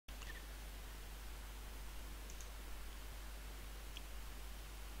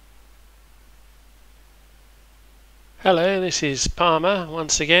Hello, this is Palmer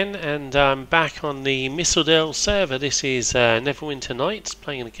once again, and I'm back on the Mistledale server. This is Neverwinter Nights,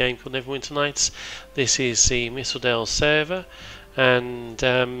 playing a game called Neverwinter Nights. This is the Mistledale server, and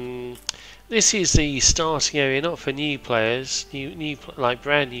this is the starting area, not for new players, like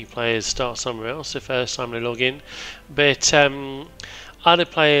brand new players start somewhere else the first time they log in, but other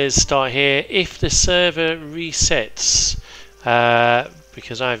players start here if the server resets.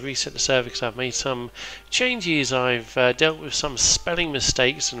 Because I've reset the server because I've made some changes. I've dealt with some spelling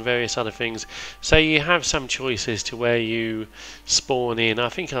mistakes and various other things. So you have some choices to where you spawn in. I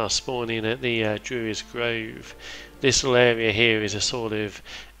think I'll spawn in at the Druid's Grove. This little area here is a sort of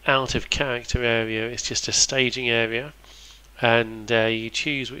out of character area. It's just a staging area, and you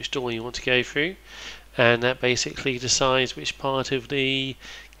choose which door you want to go through, and that basically decides which part of the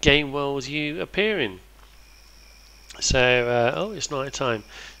game world you appear in. So, oh, it's night time.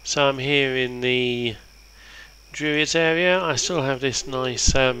 So I'm here in the Druids area. I still have this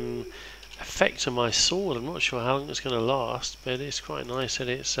nice effect on my sword. I'm not sure how long it's going to last, but it's quite nice that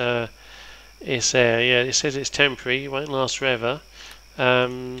it's there. Yeah, it says it's temporary. It won't last forever.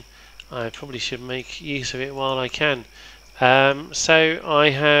 I probably should make use of it while I can. So I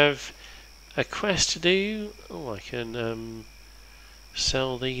have a quest to do. Oh, I can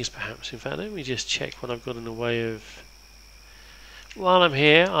sell these perhaps. In fact, let me just check what I've got in the way of. While I'm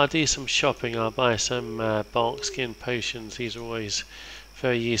here, I'll do some shopping. I'll buy some bark skin potions. These are always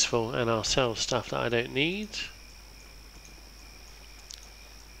very useful, and I'll sell stuff that I don't need.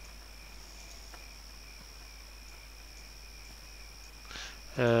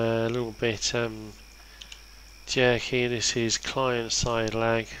 A little bit jerky. This is client side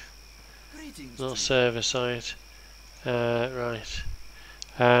lag, not server side. Right.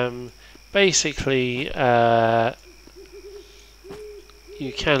 Basically,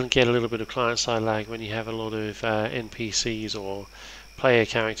 you can get a little bit of client-side lag when you have a lot of NPCs or player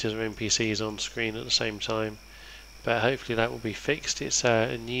characters or NPCs on screen at the same time, but hopefully that will be fixed. It's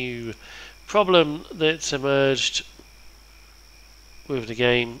a new problem that's emerged with the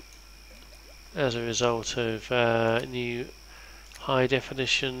game as a result of new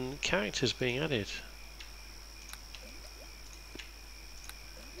high-definition characters being added.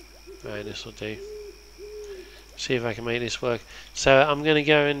 Right, this will do. See if I can make this work. So I'm going to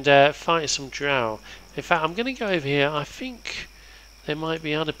go and fight some drow. In fact, I'm going to go over here. I think there might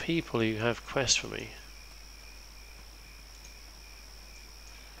be other people who have quests for me.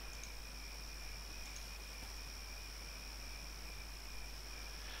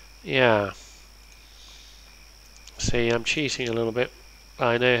 Yeah. See, I'm cheating a little bit.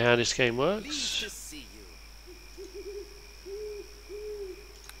 I know how this game works.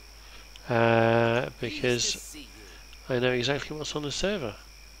 Because I know exactly what's on the server.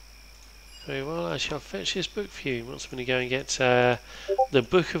 Very well, I shall fetch this book for you. Wants me to go and get the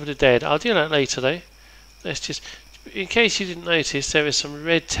Book of the Dead. I'll do that later though. Let's just, in case you didn't notice, there is some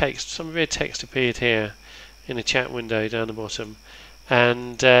red text. Some red text appeared here in the chat window down the bottom.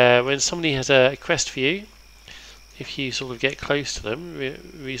 And when somebody has a quest for you, if you sort of get close to them,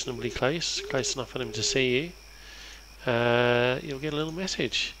 reasonably close enough for them to see you, you'll get a little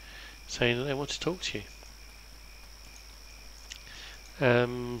message saying that they want to talk to you.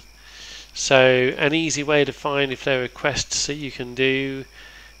 So an easy way to find if there are quests that you can do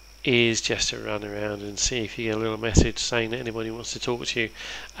is just to run around and see if you get a little message saying that anybody wants to talk to you.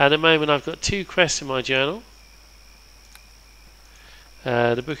 At the moment I've got 2 quests in my journal.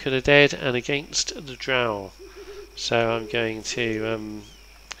 The Book of the Dead and Against the Drow. So I'm going to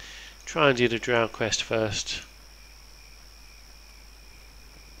try and do the Drow quest first.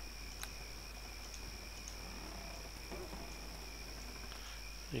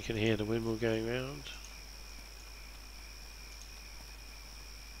 You can hear the windmill going round.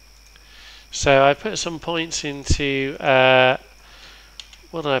 So I put some points into,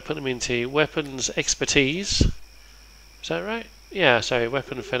 what did I put them into? Weapons expertise. Is that right? Yeah, sorry,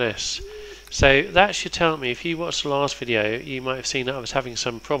 weapon finesse. So that should tell me, if you watched the last video, you might have seen that I was having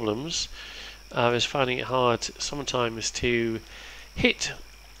some problems. I was finding it hard sometimes to hit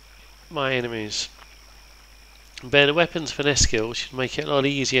my enemies. But the weapons finesse skill should make it a lot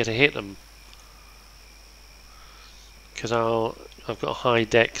easier to hit them, because I've got high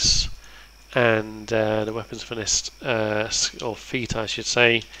dex, and the weapons finesse or feat, I should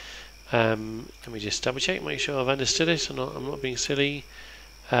say. Let me just double check, make sure I've understood it. I'm not being silly.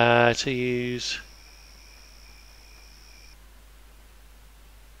 To use.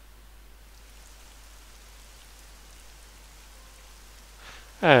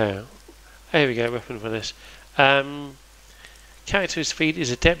 Oh, there we go. Weapon finesse. Character's feat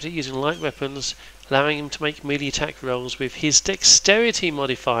is adept at using light weapons, allowing him to make melee attack rolls with his dexterity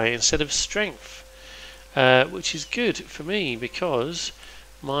modifier instead of strength, which is good for me because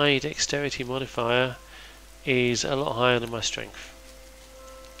my dexterity modifier is a lot higher than my strength.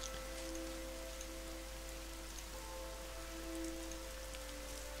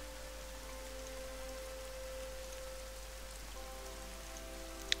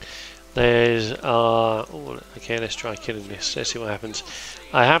 There's oh, okay, let's try killing this. Let's see what happens.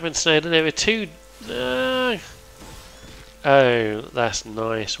 I happen to know that there are two. Oh, that's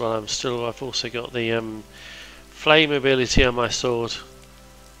nice. Well, I've also got the flame ability on my sword.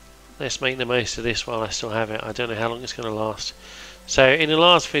 Let's make the most of this while I still have it. I don't know how long it's going to last. So in the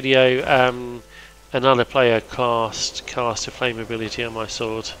last video, another player cast a flame ability on my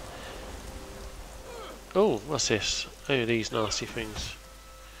sword. Oh, what's this? Oh, these nasty things.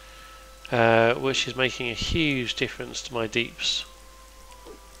 Which is making a huge difference to my deeps.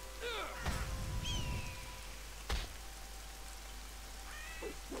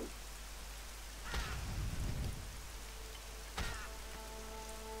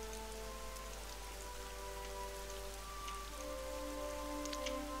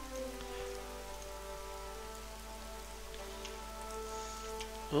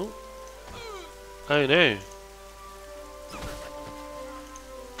 Oh no.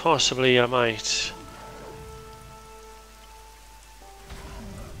 Possibly I might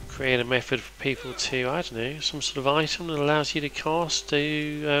create a method for people to, I don't know, some sort of item that allows you to cast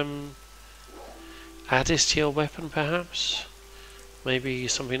to add this to your weapon perhaps. Maybe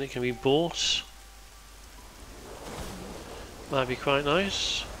something that can be bought. Might be quite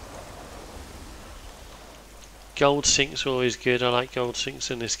nice. Gold sinks are always good. I like gold sinks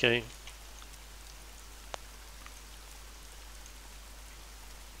in this game.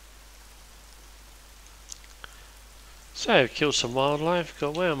 So, killed some wildlife.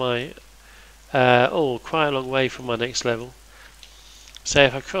 God, where am I? Oh, quite a long way from my next level. So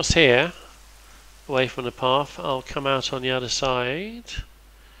if I cross here, away from the path, I'll come out on the other side,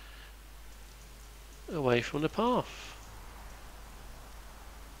 away from the path.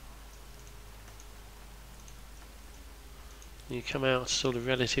 You come out sort of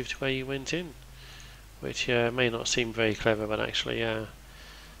relative to where you went in, which may not seem very clever, but actually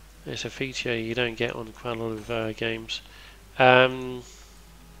it's a feature you don't get on quite a lot of games.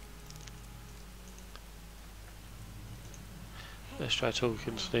 Let's try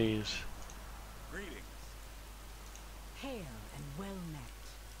talking to these. Greetings. Hail and well met.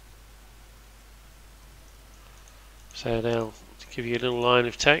 So they'll give you a little line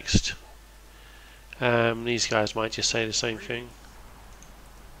of text. These guys might just say the same thing.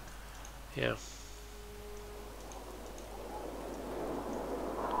 Yeah.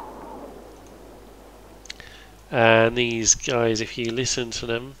 And these guys, if you listen to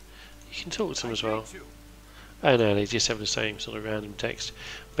them, you can talk to them as well. Oh no, they just have the same sort of random text.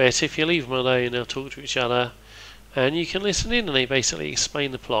 But if you leave them alone, they'll talk to each other, and you can listen in, and they basically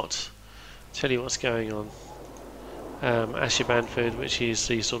explain the plot, tell you what's going on. Ashbanford, which is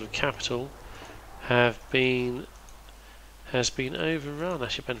the sort of capital, has been overrun.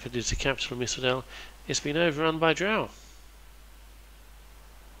 Ashbanford is the capital of Mistledale. It's been overrun by drow.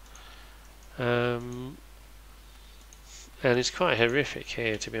 And it's quite horrific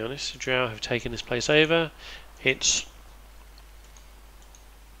here, to be honest. The drow have taken this place over. It's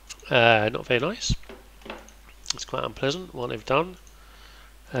not very nice. It's quite unpleasant what they've done.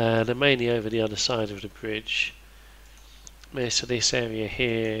 They're mainly over the other side of the bridge. Most of this area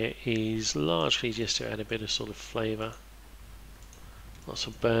here is largely just to add a bit of sort of flavour. Lots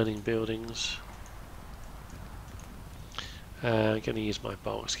of burning buildings. I'm going to use my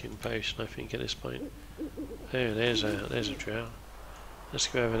bulk skin potion, I think, at this point. Oh, there's a drow. Let's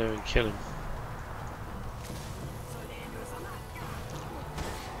go over there and kill him.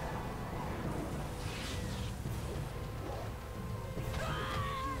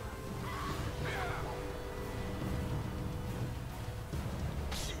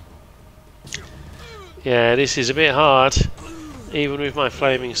 Yeah, this is a bit hard, even with my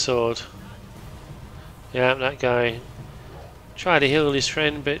flaming sword. Yeah, that guy tried to heal his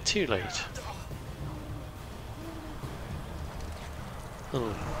friend, but too late.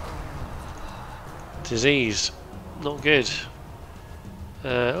 Oh. Disease, not good.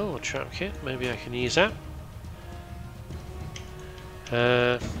 Oh, a trap kit, maybe I can use that. Is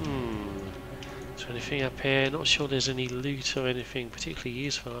there anything up here? Not sure there's any loot or anything particularly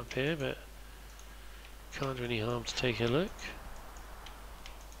useful up here, but can't do any harm to take a look.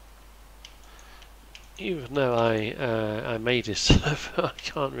 Even though I made this server, I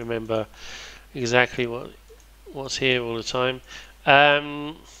can't remember exactly what's here all the time.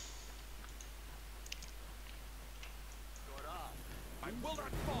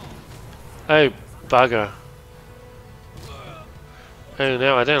 Oh, bugger. Oh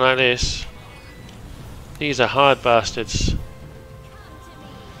no, I don't like this. These are hard bastards.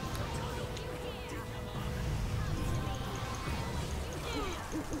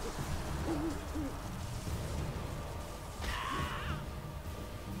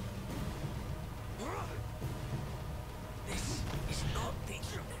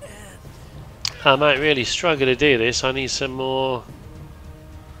 I might really struggle to do this. I need some more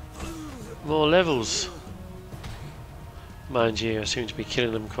levels. Mind you, I seem to be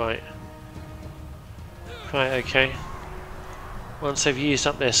killing them quite okay. Once they've used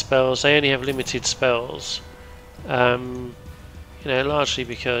up their spells, they only have limited spells. You know, largely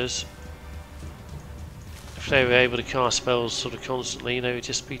because if they were able to cast spells sort of constantly, they would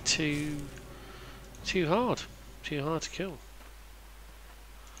just be too hard to kill.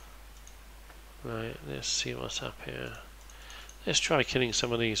 Right, let's see what's up here. Let's try killing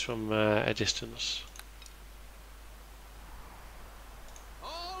some of these from a distance.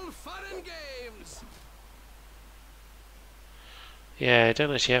 All fun and games. Yeah, I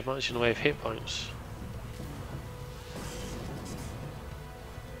don't actually have much in the way of hit points.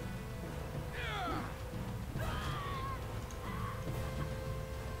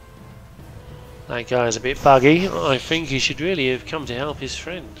 That guy's a bit buggy. I think he should really have come to help his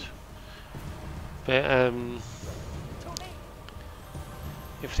friend. But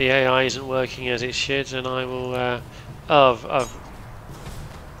if the AI isn't working as it should, then I will. Oh,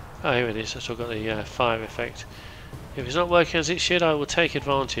 here it is. I've still got the fire effect. If it's not working as it should, I will take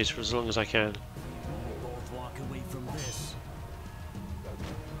advantage for as long as I can. Both walk away from this.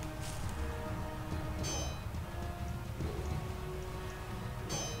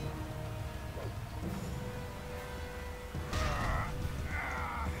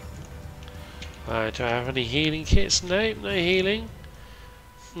 Right, do I have any healing kits? Nope, no healing.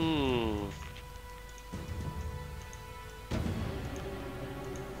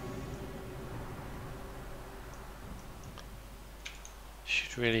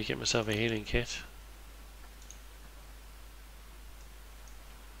 Should really get myself a healing kit.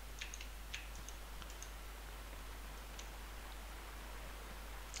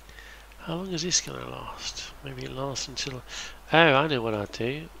 How long is this going to last? Maybe it lasts until... Oh, I know what I'd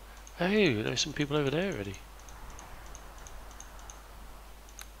do. Oh, there's some people over there already.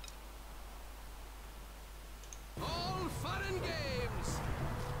 All fun and games.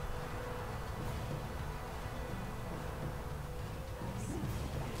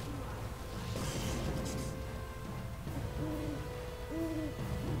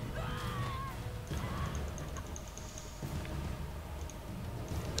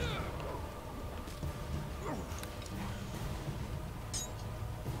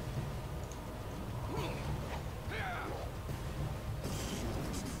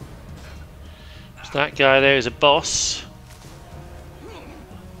 So that guy there is a boss.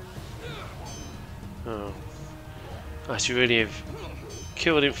 Oh. I should really have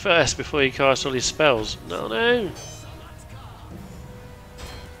killed him first before he cast all his spells. No, no!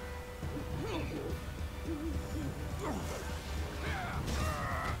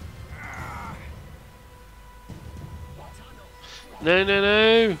 No, no,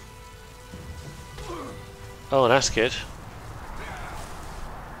 no! Oh, that's good.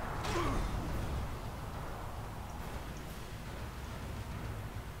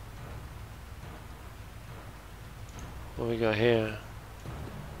 What we got here?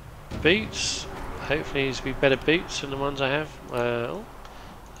 Boots. Hopefully these will be better boots than the ones I have. Oh,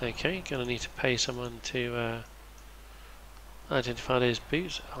 okay, gonna need to pay someone to identify those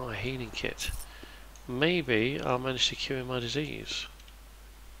boots. Oh, a healing kit. Maybe I'll manage to cure my disease.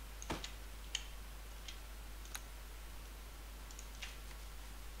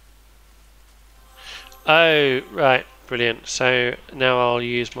 Oh, right, brilliant. So now I'll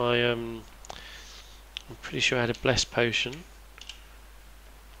use my I'm pretty sure I had a blessed potion.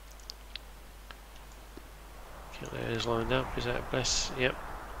 Get those lined up. Is that a bless? Yep.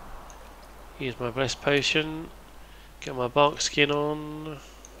 Use my blessed potion. Get my bark skin on.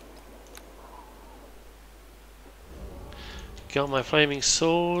 Got my flaming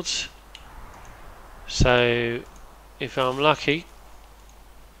sword. So if I'm lucky,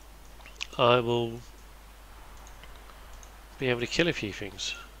 I will be able to kill a few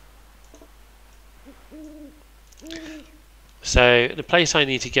things. So the place I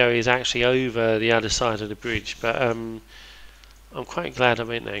need to go is actually over the other side of the bridge, but I'm quite glad I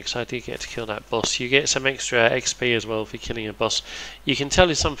went there because I did get to kill that boss. You get some extra XP as well for killing a boss. You can tell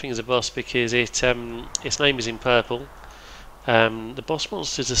if something is a boss because its name is in purple. The boss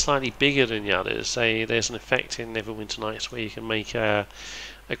monsters are slightly bigger than the others. There's an effect in Neverwinter Nights where you can make a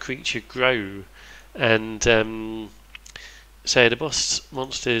a creature grow, and so the boss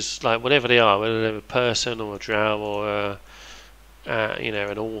monsters, like whatever they are, whether they're a person or a drow or you know,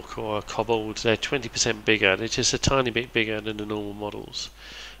 an orc or a kobold, they're 20% bigger. They're just a tiny bit bigger than the normal models,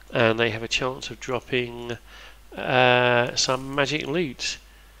 and they have a chance of dropping some magic loot.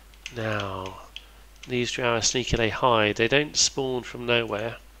 Now, these drow are sneaky, they hide. They don't spawn from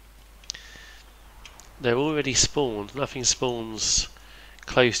nowhere. They're already spawned. Nothing spawns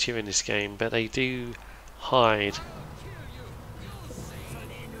close to you in this game, but they do hide.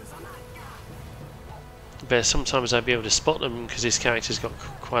 But sometimes I'd be able to spot them because this character's got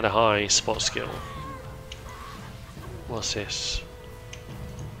quite a high spot skill. What's this?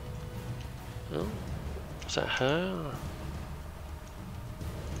 Oh, is that her?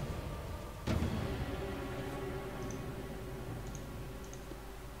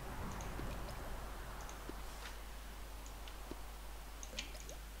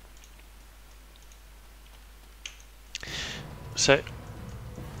 So, what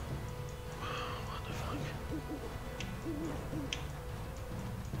the fuck?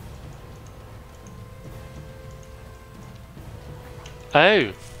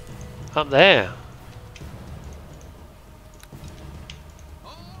 Oh, up there.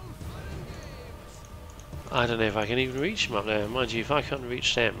 I don't know if I can even reach them up there. Mind you, if I can't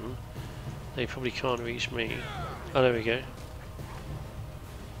reach them, they probably can't reach me. Oh, there we go.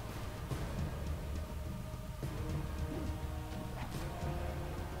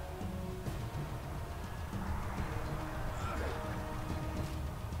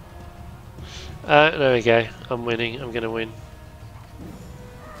 There we go. I'm winning. I'm going to win.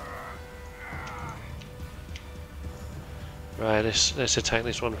 Right, let's attack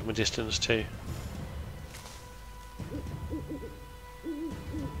this one from a distance too.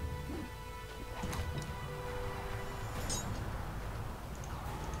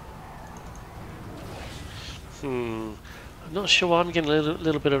 I'm not sure why I'm getting a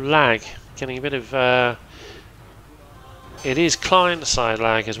little bit of lag. Getting a bit of it is client-side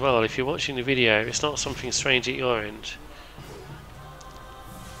lag as well. If you're watching the video, it's not something strange at your end.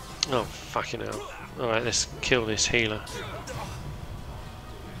 Oh, fucking hell. Alright, let's kill this healer.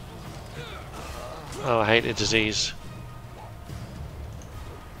 Oh, I hate the disease.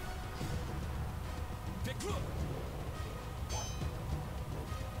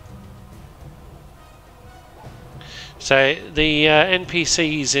 So, the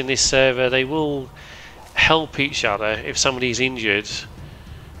NPCs in this server, they will help each other. If somebody's injured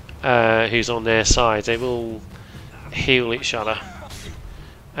who's on their side, they will heal each other,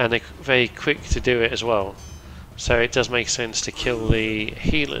 and they're very quick to do it as well, so it does make sense to kill the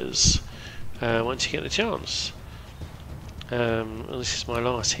healers once you get the chance. Well, this is my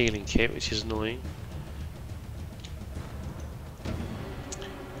last healing kit, which is annoying.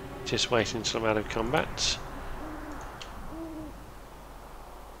 Just waiting until I'm out of combat.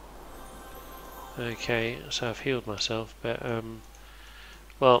 Okay, so I've healed myself, but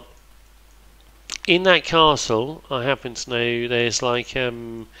well, in that castle, I happen to know there's like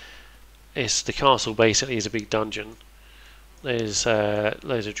it's the castle basically is a big dungeon. There's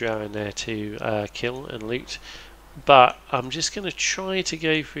loads of drow in there to kill and loot, but I'm just going to try to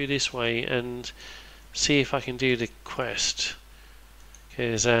go through this way and see if I can do the quest,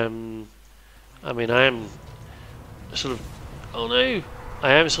 because I mean, I am sort of, oh no,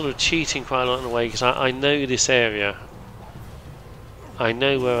 I am sort of cheating quite a lot in a way, because I know this area. I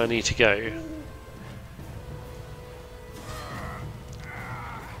know where I need to go.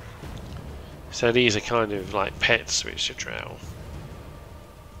 So these are kind of like pets which are drow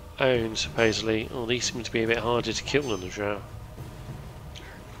own, supposedly. Oh, these seem to be a bit harder to kill than the drow.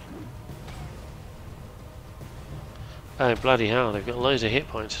 Oh, bloody hell, they've got loads of hit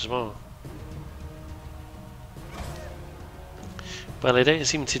points as well. But they don't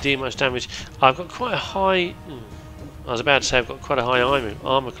seem to do much damage. I've got quite a high... I was about to say I've got quite a high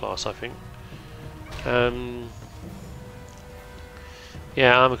armor class, I think.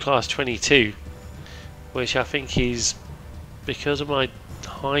 Yeah, armor class 22. Which I think is because of my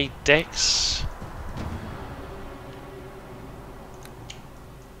high dex.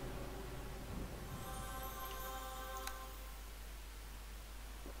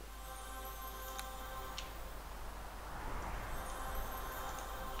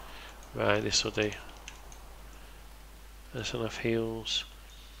 Right, this will do. That's enough heals.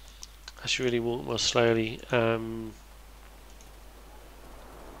 I should really walk more slowly.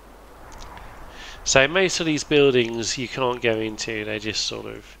 So most of these buildings you can't go into, they're just sort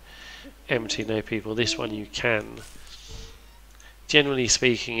of empty, no people. This one you can. Generally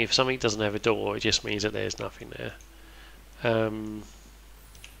speaking, if something doesn't have a door, it just means that there's nothing there.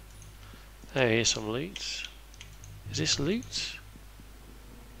 Oh, here's some loot. Is this loot?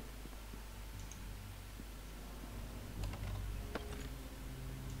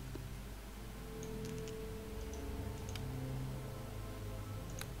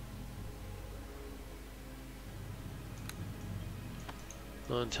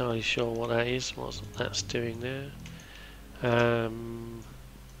 Not entirely sure what that is, what that's doing there.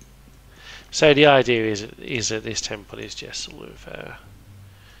 So the idea is that this temple is just sort of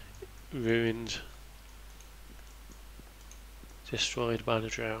ruined, destroyed by the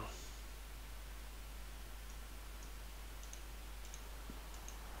drow.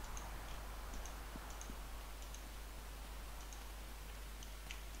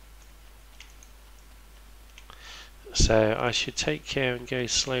 So I should take care and go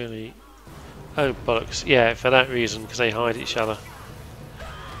slowly. Oh bollocks, yeah, for that reason, because they hide each other.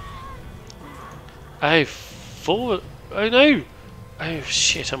 Oh, forward! Oh no! Oh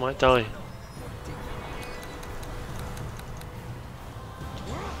shit, I might die.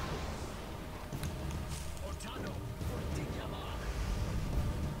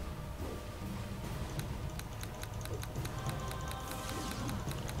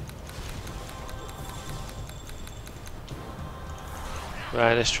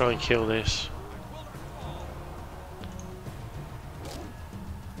 Right, let's try and kill this.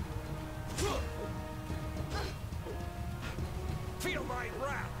 Feel my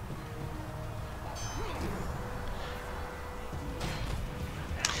wrath.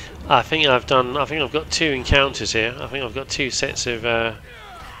 I think I've got 2 encounters here. I think I've got 2 sets of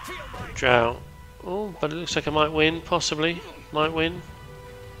drow. Oh, but it looks like I might win, possibly. Might win.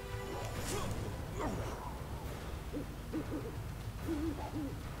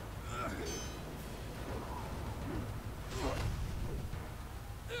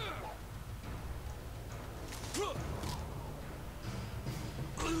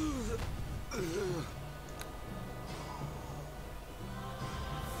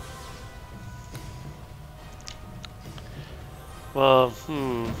 Well,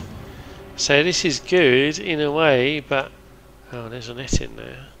 so this is good in a way, but oh, there's a net in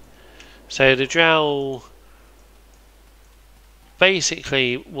there. So the drow,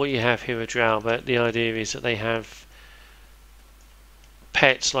 basically, what you have here are drow, but the idea is that they have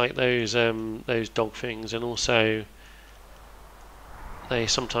pets like those dog things, and also they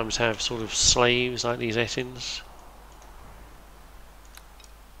sometimes have sort of slaves like these Ettins.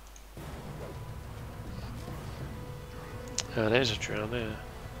 Oh, there's a drow there.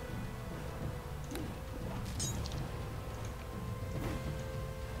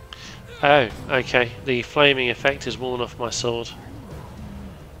 Oh, okay. The flaming effect has worn off my sword.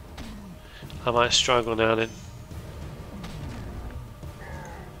 I might struggle now then.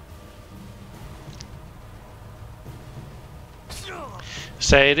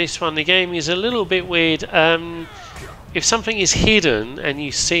 So this one, the game is a little bit weird. If something is hidden and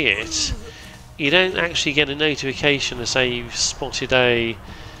you see it, you don't actually get a notification to say you've spotted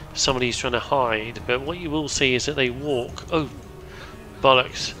somebody's trying to hide, but what you will see is that they walk. Oh,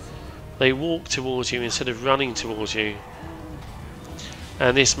 bollocks. They walk towards you instead of running towards you.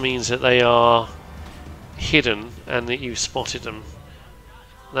 And this means that they are hidden and that you've spotted them.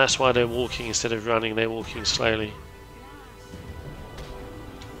 That's why they're walking instead of running, they're walking slowly.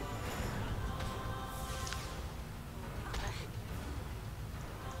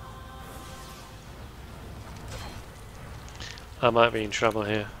 I might be in trouble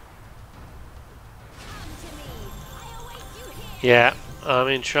here. Yeah, I'm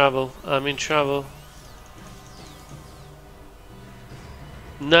in trouble. I'm in trouble.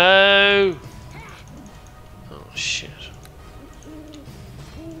 No! Oh shit.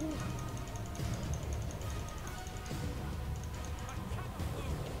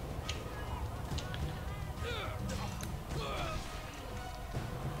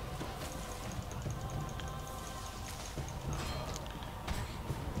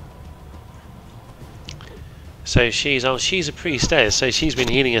 So she's a priestess, so she's been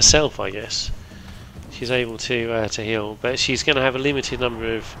healing herself, I guess. She's able to heal, but she's going to have a limited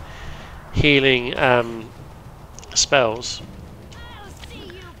number of healing spells,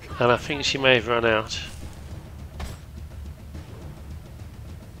 and I think she may have run out.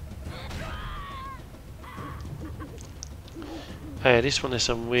 Oh, this one has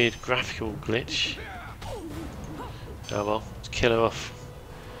some weird graphical glitch. Oh well, let's kill her off.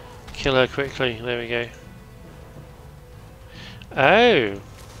 Kill her quickly. There we go. Oh!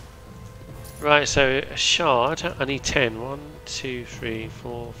 Right, so a shard, I need 10. 1, 2, 3,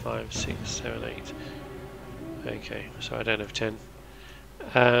 4, 5, 6, 7, 8. Okay, so I don't have 10.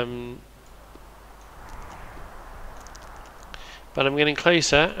 But I'm getting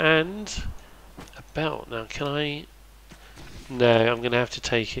closer, and belt. Now, can I... No, I'm going to have to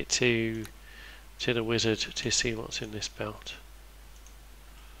take it to the wizard to see what's in this belt.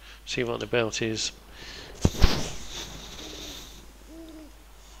 See what the belt is.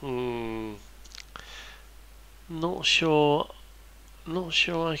 Not sure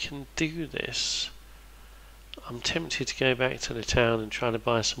I can do this. I'm tempted to go back to the town and try to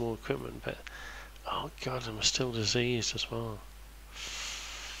buy some more equipment, but oh god, I'm still diseased as well.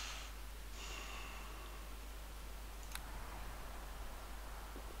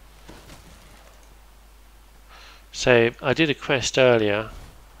 So I did a quest earlier,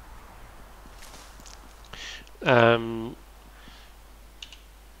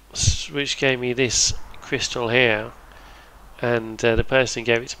 which gave me this crystal here, and the person who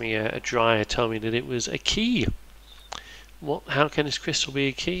gave it to me, a dryer, told me that it was a key. What? How can this crystal be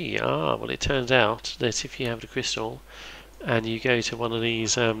a key? Ah, well, it turns out that if you have the crystal and you go to one of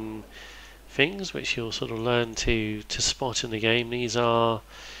these things, which you'll sort of learn to spot in the game, these are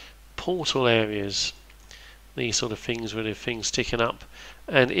portal areas. These sort of things with the things sticking up,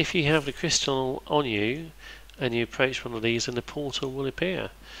 and if you have the crystal on you and you approach one of these, then the portal will appear.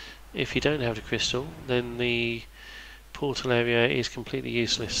 If you don't have the crystal, then the portal area is completely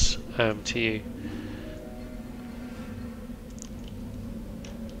useless to you.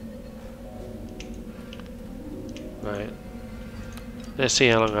 Right, let's see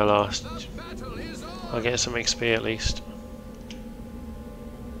how long I last. I'll get some XP at least.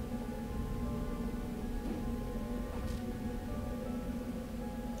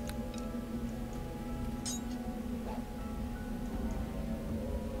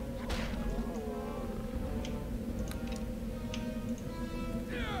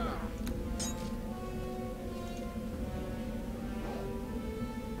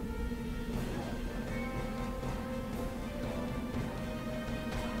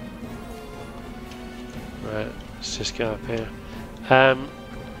 Right, let's just go up here.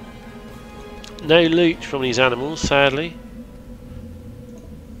 No loot from these animals, sadly.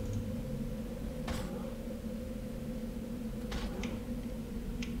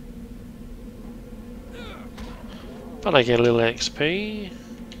 But I get a little XP.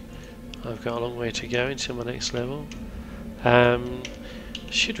 I've got a long way to go until my next level.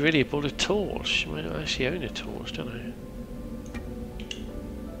 Should really have bought a torch. I might actually own a torch, don't I?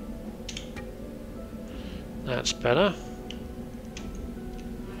 That's better.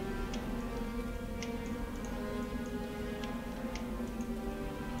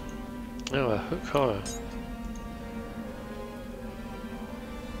 Oh, a hook horror.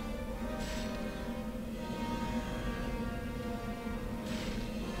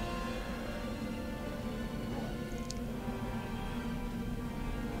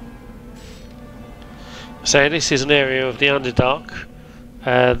 So this is an area of the Underdark.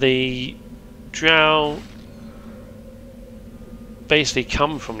 The Drow basically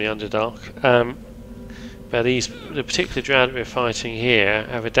come from the Underdark, but the particular Drow that we're fighting here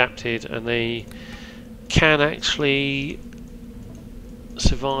have adapted, and they can actually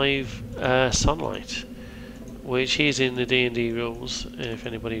survive sunlight, which is in the D&D rules, if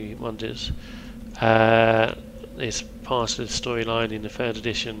anybody wonders. It's part of the storyline in the 3rd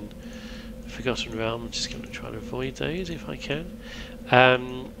edition Forgotten Realm. I'm just going to try to avoid those if I can.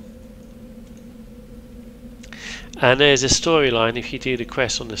 And there's a storyline. If you do the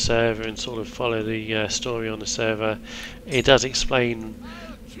quest on the server and sort of follow the story on the server, it does explain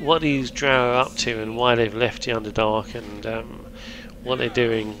what these Drow are up to and why they've left the Underdark, and what they're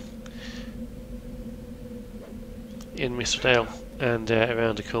doing in Mistledale and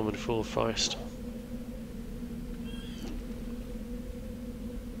around the common forest.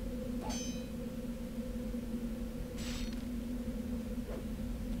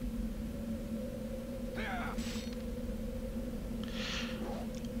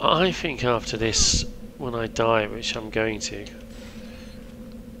 I think after this, when I die, which I'm going to,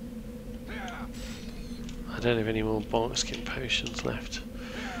 I don't have any more barkskin potions left.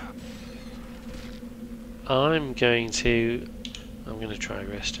 I'm going to try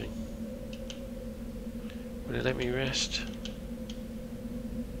resting. Will it let me rest?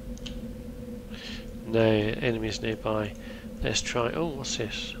 No, enemies nearby. Let's try. Oh, what's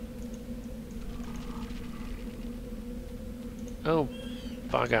this? Oh,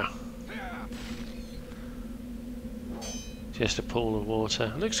 bugger. Just a pool of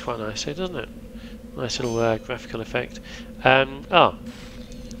water. It looks quite nice, doesn't it? Nice little graphical effect. So,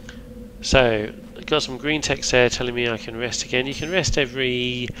 I've got some green text there telling me I can rest again. You can rest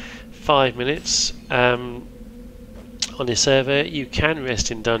every 5 minutes on this server. You can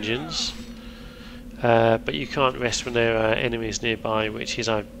rest in dungeons. but you can't rest when there are enemies nearby, which is,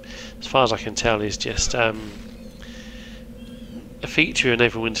 as far as I can tell, is just a feature in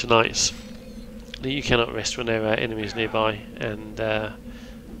Neverwinter Nights. That you cannot rest when there are enemies nearby, and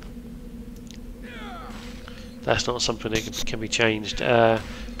that's not something that can be changed.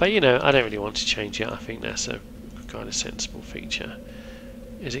 But you know, I don't really want to change it. I think that's a kind of sensible feature.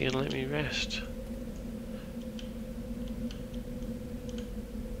 Is it going to let me rest?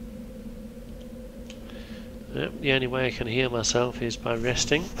 Yep, the only way I can heal myself is by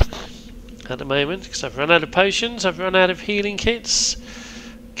resting at the moment, because I've run out of potions, I've run out of healing kits.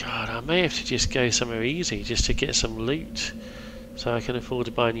 God, I may have to just go somewhere easy just to get some loot so I can afford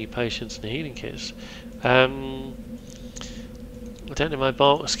to buy new potions and healing kits. I don't have my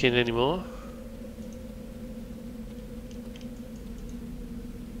bulk skin anymore.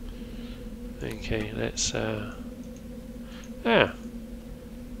 Okay, let's an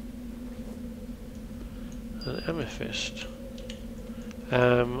amethyst.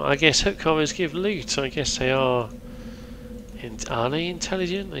 I guess hook collars give loot. I guess they are. Are they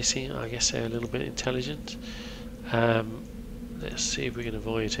intelligent? They seem. I guess they're a little bit intelligent. Let's see if we can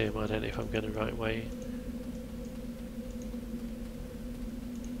avoid him. I don't know if I'm going the right way.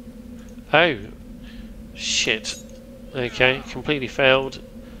 Oh, shit. Okay, completely failed.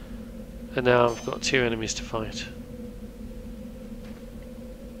 And now I've got 2 enemies to fight.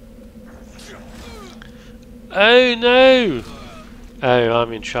 Oh no! Oh,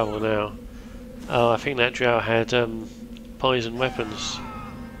 I'm in trouble now. Oh, I think that drow had poison weapons.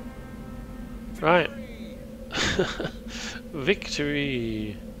 Right.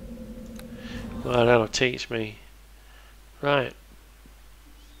 Victory! Well, that'll teach me. Right.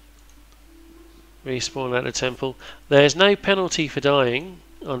 Respawn at the temple. There's no penalty for dying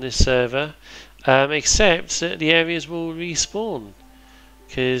on this server, except that the areas will respawn.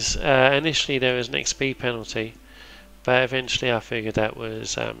 Because initially there was an XP penalty, but eventually I figured that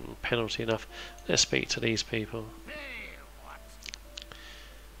was penalty enough. Let's speak to these people.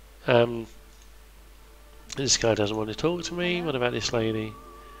 This guy doesn't want to talk to me. What about this lady?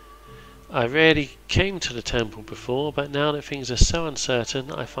 I rarely came to the temple before, but now that things are so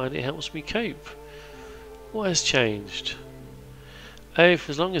uncertain, I find it helps me cope. What has changed? Oh,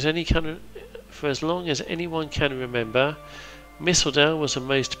 for as long as anyone can remember, Mistledale was the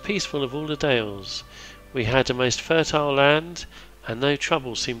most peaceful of all the dales. We had the most fertile land, and no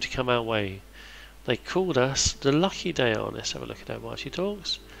trouble seemed to come our way. They called us the Lucky Dale. Let's have a look at that while she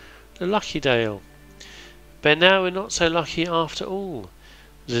talks. The Lucky Dale. But now we're not so lucky after all.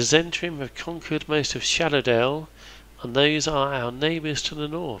 The Zentrim have conquered most of Shallowdale, and those are our neighbours to the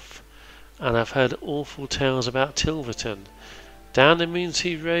north. And I've heard awful tales about Tilverton. Down the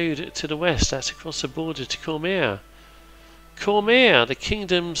Moonsea Road to the west, that's across the border to Cormyr. Cormyr! The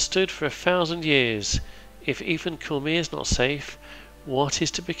kingdom stood for 1,000 years. If even Cormyr's not safe, what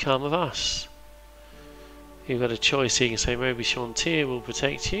is to become of us? You've got a choice here. You can say maybe Chantier will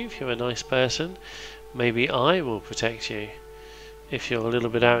protect you if you're a nice person. Maybe I will protect you if you're a little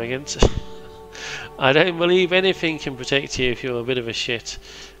bit arrogant. I don't believe anything can protect you if you're a bit of a shit.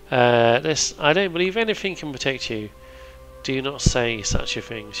 I don't believe anything can protect you. Do not say such a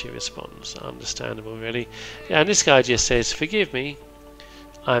thing, she responds. Understandable, really. Yeah, and this guy just says, forgive me,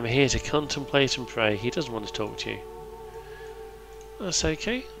 I'm here to contemplate and pray. He doesn't want to talk to you. That's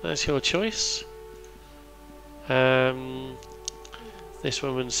okay, that's your choice. This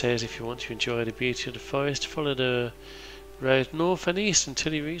woman says, if you want to enjoy the beauty of the forest, follow the road north and east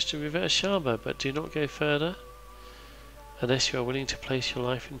until you reach the river Ashaba, but do not go further unless you are willing to place your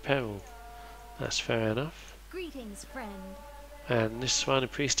life in peril. That's fair enough. Greetings, friend. And this one, the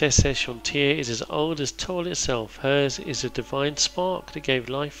priestess says, Chantier is as old as Toll itself. Hers is a divine spark that gave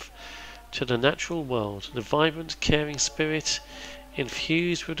life to the natural world, the vibrant, caring spirit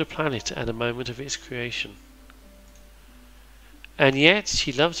infused with the planet at the moment of its creation. And yet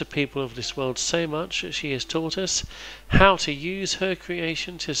she loves the people of this world so much that she has taught us how to use her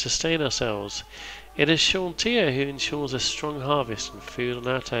creation to sustain ourselves. It is Chantier who ensures a strong harvest and food on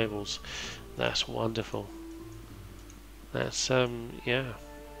our tables. That's wonderful. That's, yeah.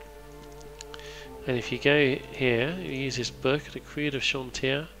 And if you go here, you use this book, The Creed of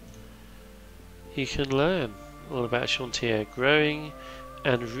Chantier, you can learn all about Chantier. Growing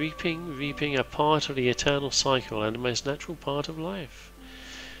and reaping are part of the eternal cycle and the most natural part of life.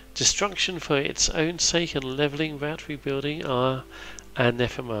 Destruction for its own sake and levelling without rebuilding are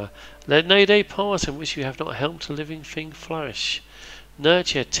anathema. Let no day pass in which you have not helped a living thing flourish.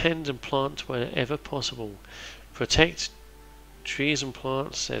 Nurture, tend and plant wherever possible. Protect trees and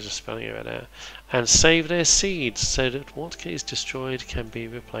plants, there's a spelling error there, and save their seeds so that what is destroyed can be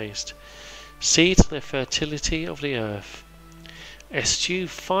replaced. Seed the fertility of the earth. Eschew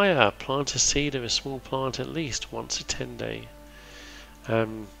fire. Plant a seed of a small plant at least once a 10-day.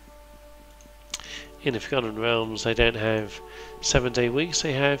 In the Forgotten Realms, they don't have 7-day weeks.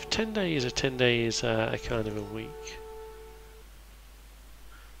 They have 10 days. A 10 days is a kind of a week.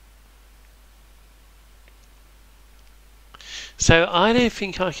 So I don't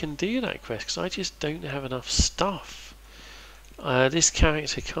think I can do that quest because I just don't have enough stuff. This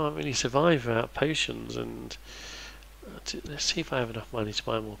character can't really survive without potions, and let's see if I have enough money to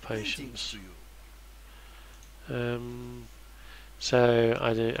buy more potions. So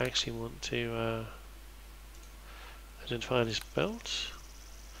I don't actually want to identify this belt.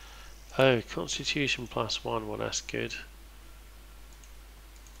 Oh, Constitution +1. Well, that's good.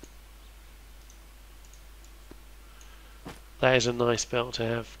 That is a nice belt to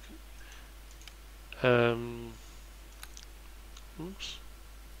have. Oops.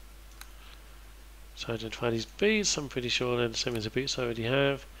 So identify these boots. I'm pretty sure they're the same as the boots I already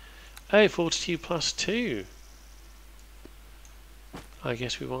have. Oh, Fortitude +2. I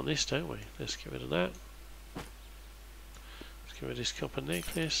guess we want this, don't we? Let's get rid of that. Let's get rid of this copper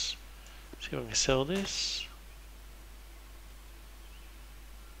necklace. See if I can sell this.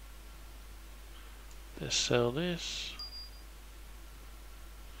 Let's sell this.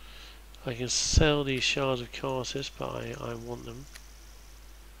 I can sell these shards of Cartus, but I want them.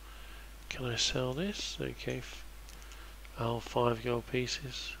 Can I sell this? Okay. Oh, 5 gold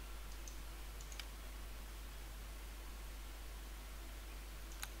pieces.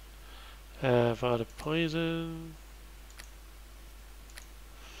 Vada poison.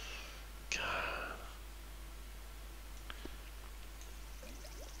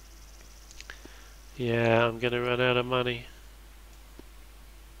 Yeah, I'm gonna run out of money.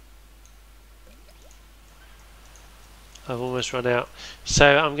 I've almost run out.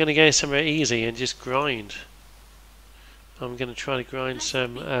 So I'm gonna go somewhere easy and just grind. I'm gonna try to grind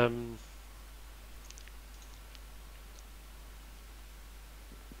some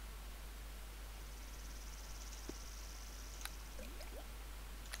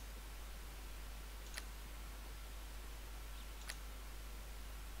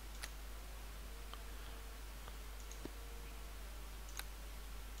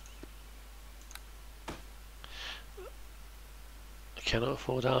cannot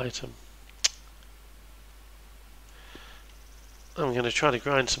afford an item. I'm going to try to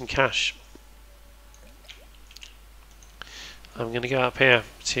grind some cash. I'm going to go up here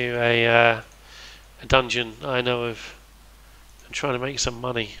to a dungeon I know of and try to make some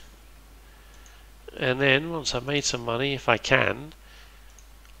money. And then once I've made some money, if I can,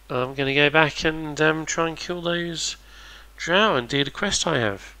 I'm going to go back and try and kill those drow and do the quest I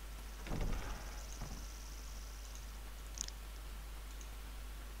have.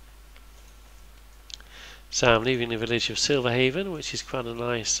 So I'm leaving the village of Silverhaven, which is quite a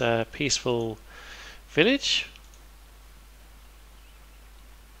nice, peaceful village.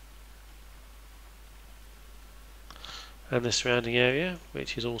 And the surrounding area,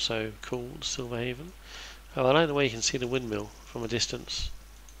 which is also called Silverhaven. Oh, I like the way you can see the windmill from a distance.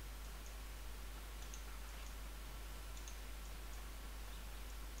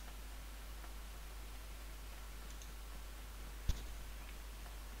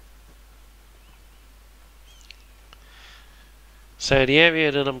 So the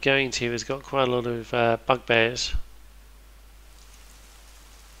area that I'm going to has got quite a lot of bugbears.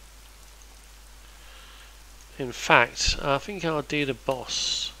 In fact, I think I'll do the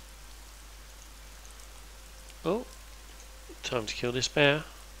boss. Oh, time to kill this bear.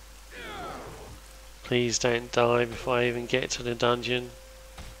 Please don't die before I even get to the dungeon.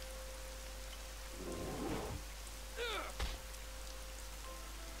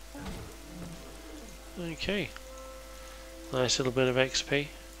 Okay. Nice little bit of XP.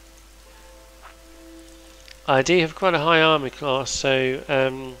 I do have quite a high armor class, so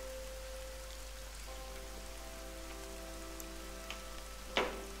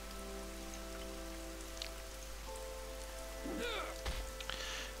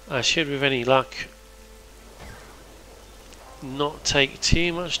I should, with any luck, not take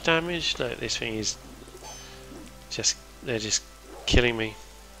too much damage. No, this thing is just, they're just killing me.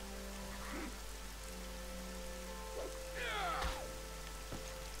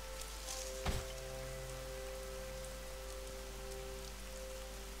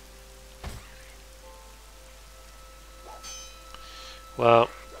 Well,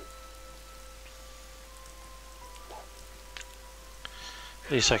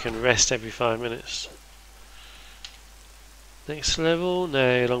 at least I can rest every 5 minutes. Next level?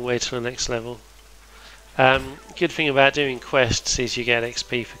 No, long way to the next level. Good thing about doing quests is you get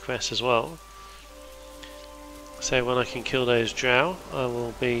XP for quests as well. So when I can kill those drow, I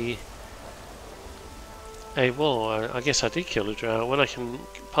will be able, I guess I did kill a drow. When I can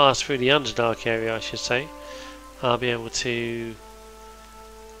pass through the Underdark area, I should say, I'll be able to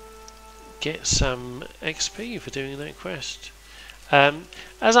get some XP for doing that quest.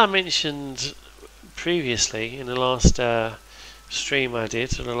 As I mentioned previously in the last stream I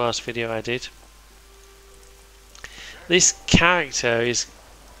did, or the last video I did, this character is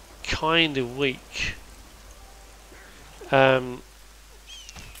kind of weak. I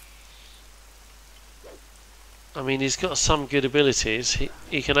mean, he's got some good abilities.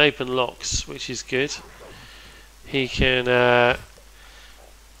 He can open locks, which is good. He can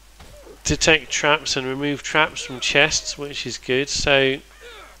detect traps and remove traps from chests, which is good. So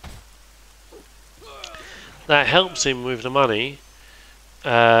that helps him with the money,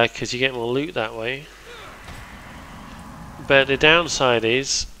 because you get more loot that way. But the downside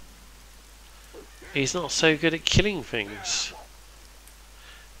is he's not so good at killing things,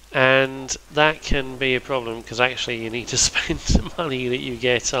 and that can be a problem, because actually you need to spend the money that you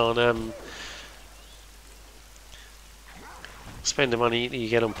get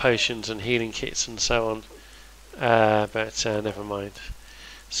on potions and healing kits and so on. But never mind.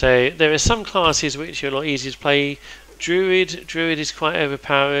 So there are some classes which are a lot easier to play. Druid is quite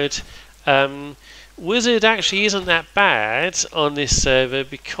overpowered. Wizard actually isn't that bad on this server,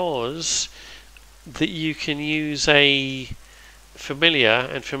 because that you can use a familiar,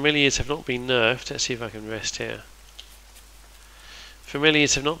 and familiars have not been nerfed. Let's see if I can rest here.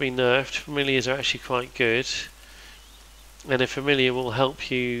 Familiars have not been nerfed. Familiars are actually quite good, and a familiar will help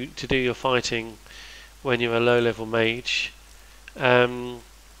you to do your fighting when you're a low level mage.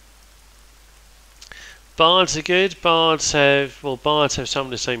 Bards are good. Bards have some of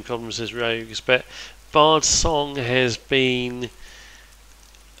the same problems as rogues, but Bard's Song has been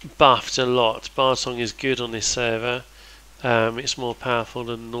buffed a lot. Bard's Song is good on this server. It's more powerful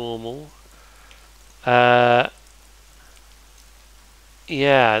than normal. Yeah,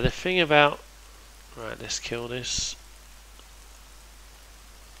 the thing about... Right, let's kill this.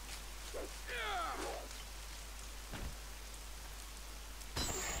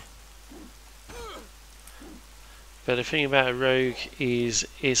 But the thing about a rogue is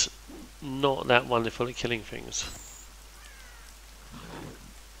it's not that wonderful at killing things.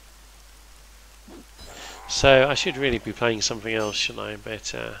 So I should really be playing something else, shouldn't I?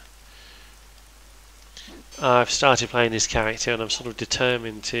 But I've started playing this character, and I'm sort of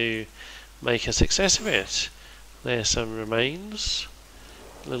determined to make a success of it. There's some remains,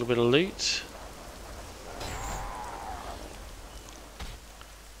 a little bit of loot.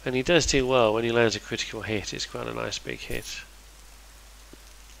 And he does do well when he lands a critical hit. It's quite a nice big hit.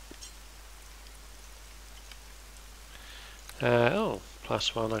 Oh,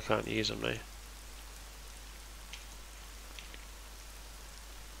 +1, I can't use them now.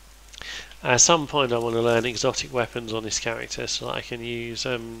 At some point I want to learn exotic weapons on this character, so that I can use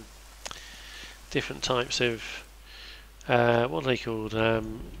different types of, what are they called?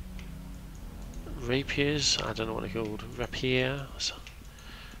 Rapiers? I don't know what they're called. Rapier?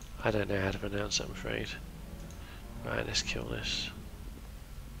 I don't know how to pronounce it, I'm afraid. Right, let's kill this.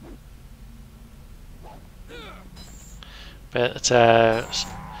 But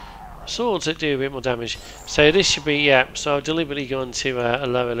swords that do a bit more damage. So this should be, yeah, so I've deliberately gone to a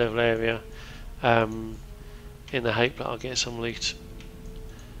lower level area in the hope that I'll get some loot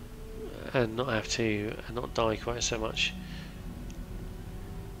and not die quite so much.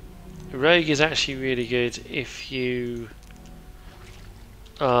 Rogue is actually really good if you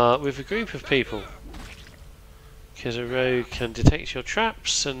are with a group of people, because a rogue can detect your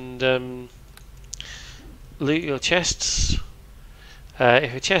traps and loot your chests.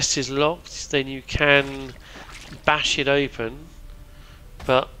 If a chest is locked, then you can bash it open,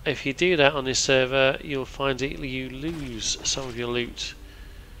 but if you do that on this server, you'll find that you lose some of your loot.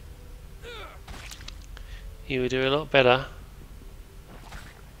 You will do a lot better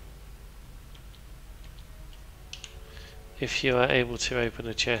if you are able to open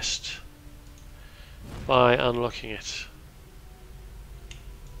a chest by unlocking it.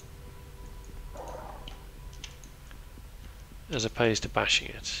 As opposed to bashing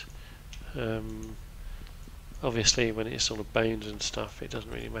it. Obviously when it's sort of bones and stuff, it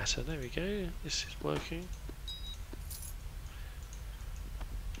doesn't really matter. There we go, this is working.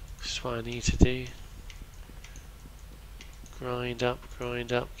 This is what I need to do. Grind up,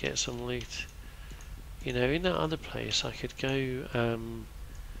 get some loot. You know, in that other place I could go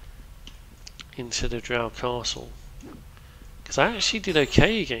into the Drow Castle, because I actually did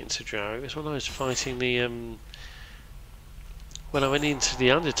okay against the Drow. It was when I was fighting the when I went into the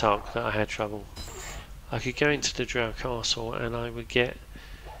Underdark that I had trouble. I could go into the Drow Castle and I would get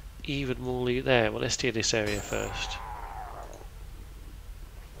even more loot there. Well, let's do this area first.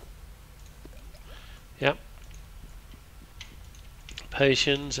 Yep.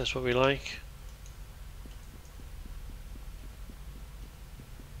 Potions, that's what we like.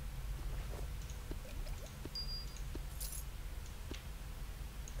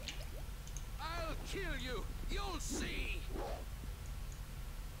 I'll kill you. You'll see.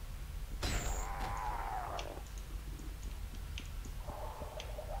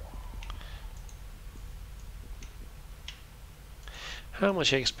 How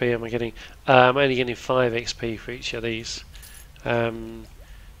much XP am I getting? I'm only getting 5 XP for each of these,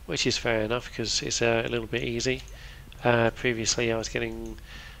 which is fair enough because it's a little bit easy. Previously I think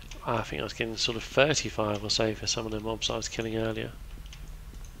I was getting sort of 35 or so for some of the mobs I was killing earlier.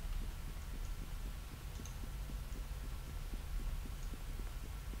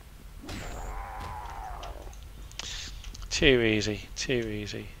 Too easy, too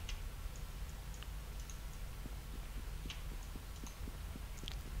easy.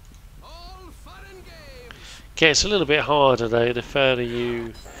 All fun and games. Gets a little bit harder though the further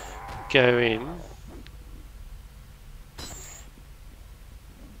you go in.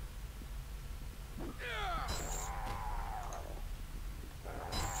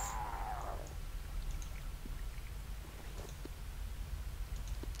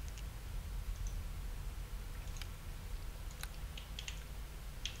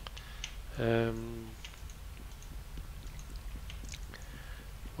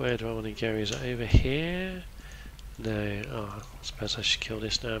 Where do I want to go? Is it over here? No. Oh, I suppose I should kill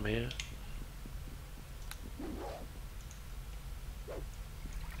this now I'm here.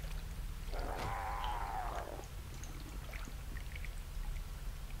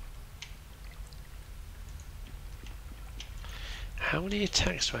 How many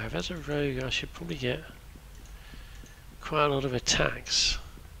attacks do I have? As a rogue I should probably get quite a lot of attacks.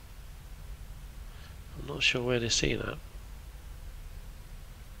 I'm not sure where to see that.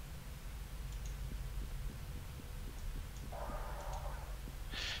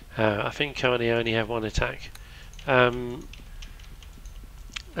 I think currently I only have 1 attack. As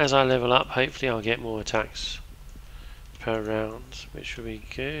I level up, hopefully I'll get more attacks per round, which will be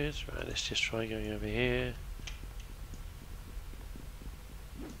good. Right, let's just try going over here.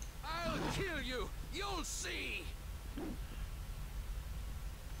 I'll kill you. You'll see.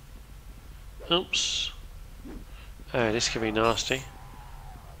 Oops. Oh, this could be nasty.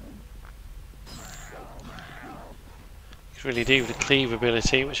 Could really do with the cleave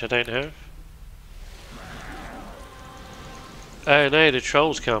ability, which I don't have. Oh no, the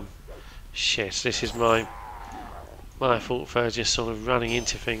trolls come. Shit, this is my fault for just sort of running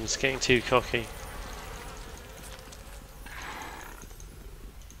into things, getting too cocky.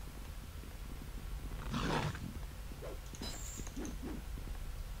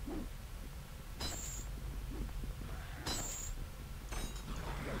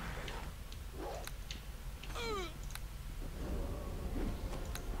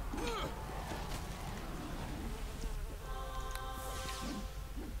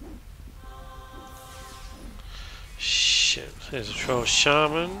 Shit, there's a troll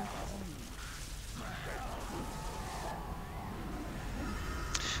shaman.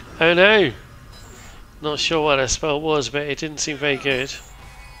 Oh no! Not sure what that spell was, but it didn't seem very good. The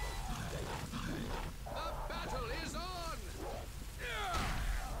battle is on.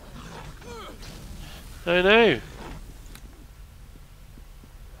 Oh no!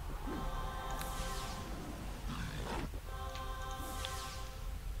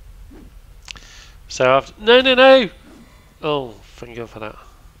 So after no! Oh, thank God for that.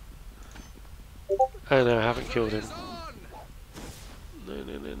 Oh no, I haven't killed him.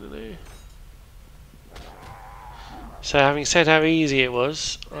 No. So having said how easy it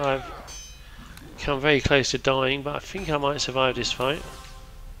was, I've come very close to dying, but I think I might survive this fight.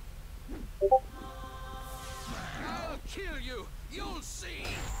 I'll kill you. You'll see.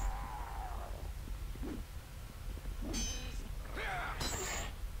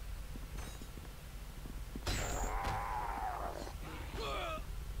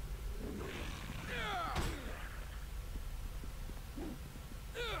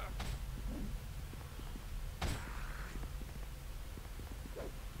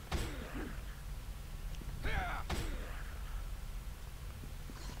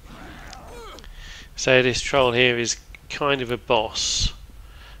 So this troll here is kind of a boss,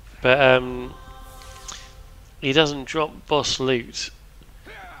 but he doesn't drop boss loot.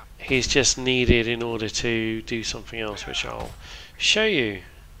 He's just needed in order to do something else, which I'll show you.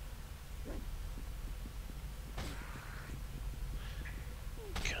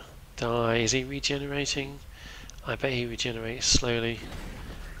 God Die. Is he regenerating? I bet he regenerates slowly.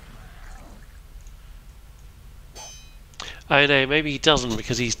 Oh no, maybe he doesn't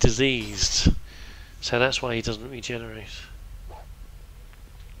because he's diseased. So that's why he doesn't regenerate.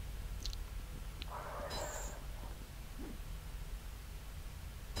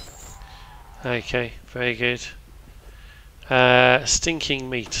 Okay, very good. Stinking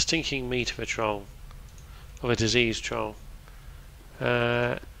meat of a troll. Of a diseased troll.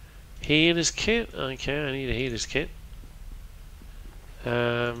 Healer's kit? Okay, I need a healer's kit.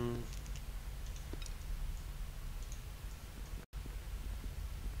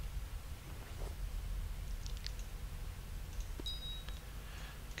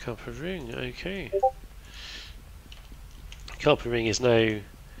 Copper ring, okay. Copper ring is no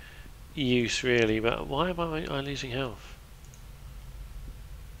use really, but why am I losing health?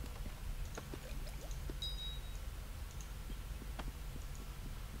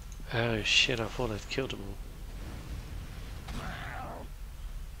 Oh shit, I thought I'd killed them all.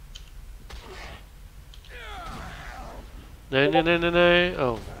 No, no, no, no, no.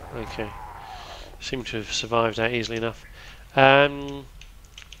 Oh, okay. Seem to have survived that easily enough. And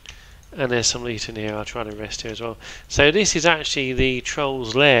there's some loot in here. I'll try to rest here as well. So this is actually the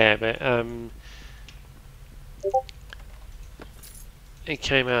troll's lair, but it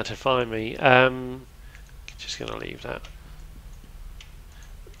came out to find me. Just gonna leave that.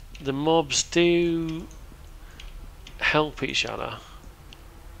 The mobs do help each other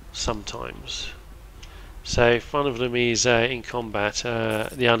sometimes. So if one of them is in combat,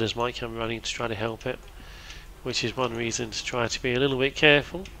 the others might come running to try to help it, which is one reason to try to be a little bit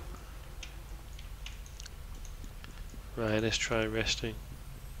careful. Right, let's try resting.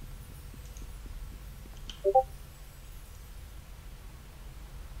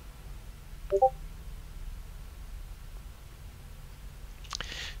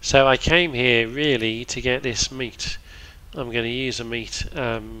 So I came here really to get this meat. I'm going to use a meat.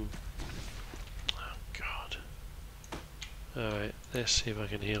 Oh God. Alright, let's see if I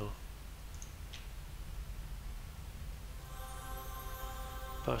can heal.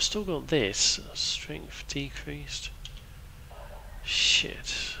 But I've still got this. Strength decreased.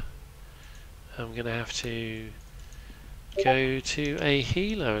 Shit. I'm going to have to go to a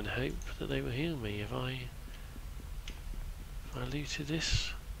healer and hope that they will heal me if I looted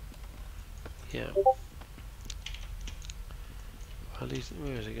this. Yeah. Where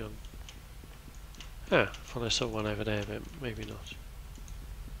is it gone? Ah, I thought I saw one over there, but maybe not.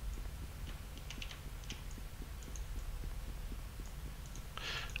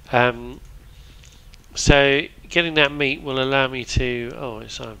 So getting that meat will allow me to. Oh,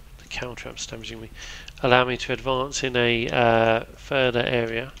 it's the cow trap's damaging me. Allow me to advance in a further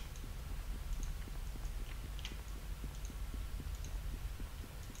area.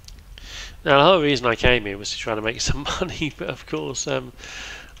 Now the whole reason I came here was to try to make some money, but of course I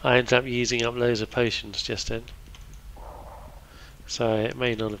ended up using up loads of potions just then. So it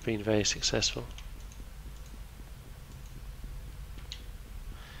may not have been very successful.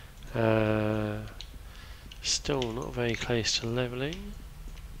 Still not very close to leveling.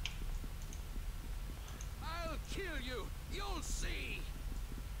 I'll kill you. You'll see.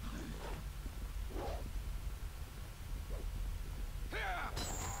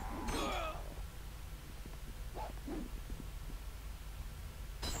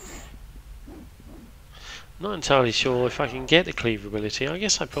 Not entirely sure if I can get the cleave ability. I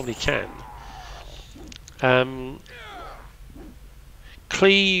guess I probably can.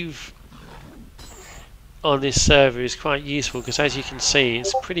 Cleave on this server is quite useful because, as you can see,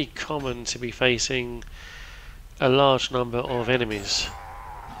 it's pretty common to be facing a large number of enemies.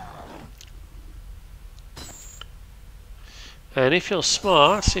 And if you're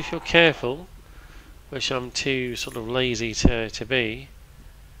smart, if you're careful, which I'm too sort of lazy to be,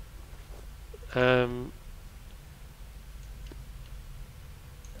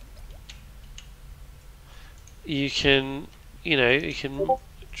 you can, you can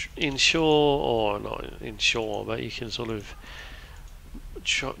ensure, or not ensure, but you can sort of,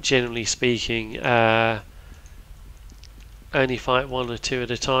 generally speaking, only fight one or two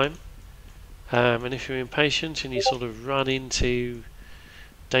at a time. And if you're impatient and you sort of run into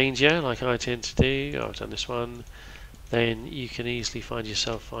danger, like I tend to do, I've done this one, then you can easily find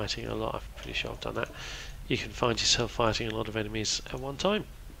yourself fighting a lot. I'm pretty sure I've done that. You can find yourself fighting a lot of enemies at one time.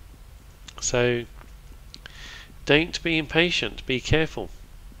 So don't be impatient, be careful,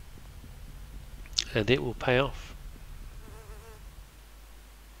 and it will pay off.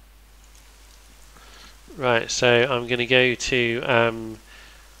 Right, so I'm going to go to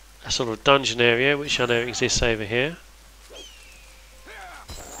a sort of dungeon area which I know exists over here.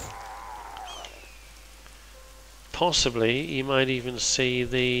 possibly you might even see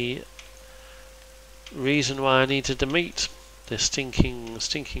the reason why I needed the meat, the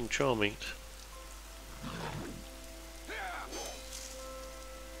stinking troll meat.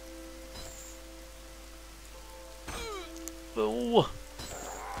 Oh,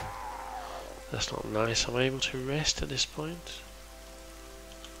 that's not nice. I'm able to rest at this point.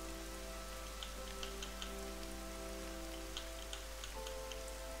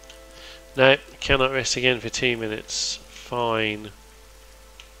 No, cannot rest again for 2 minutes. Fine.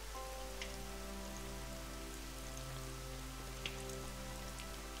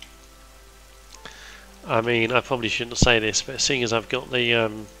 I mean, I probably shouldn't say this, but seeing as I've got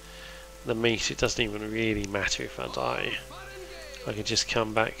the meat, it doesn't even really matter if I die. I can just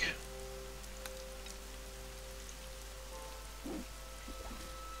come back.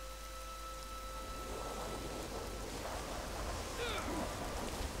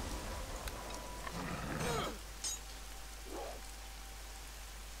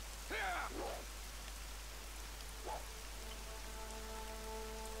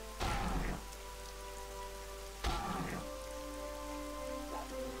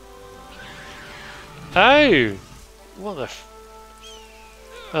 Oh! What the f...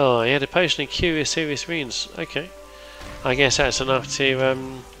 Oh, he had a potion of Curious Serious Wounds. Okay. I guess that's enough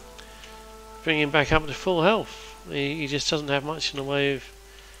to bring him back up to full health. He just doesn't have much in the way of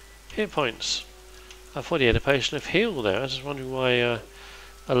hit points. I thought he had a potion of heal there. I was just wondering why a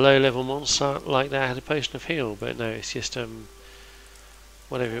low level monster like that had a potion of heal, but no, it's just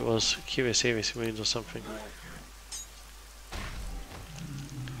whatever it was, Curious Serious Wounds or something.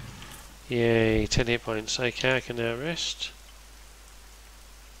 Yay, 10 hit points. Okay, I can now rest.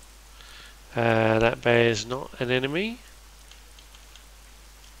 That bear is not an enemy.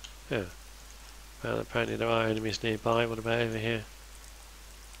 Oh. Well, apparently there are enemies nearby. What about over here?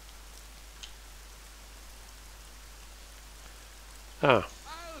 Ah.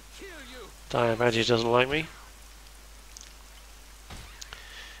 Dire Badger doesn't like me.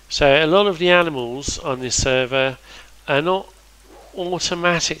 So a lot of the animals on this server are not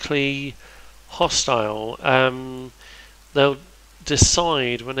automatically hostile. They'll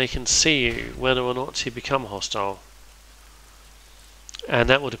decide when they can see you whether or not to become hostile, and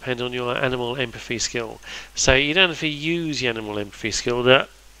that will depend on your animal empathy skill. So you don't have to use the animal empathy skill. That,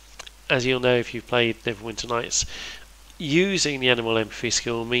 as you'll know if you've played Neverwinter Nights, using the animal empathy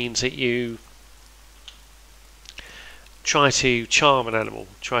skill means that you try to charm an animal,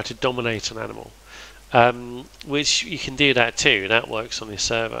 try to dominate an animal. Which you can do that too, that works on this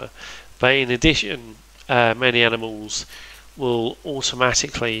server. But in addition, many animals will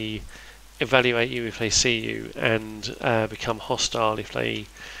automatically evaluate you if they see you and become hostile if they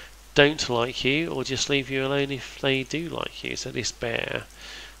don't like you, or just leave you alone if they do like you. So this bear,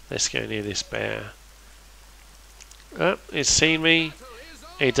 let's go near this bear. Oh, it's seen me.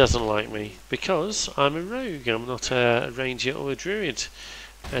 It doesn't like me because I'm a rogue. I'm not a ranger or a druid,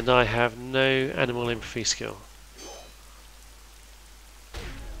 and I have no animal empathy skill.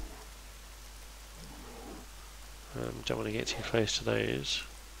 Don't want to get too close to those.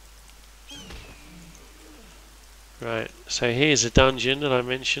 Right, so here's a dungeon that I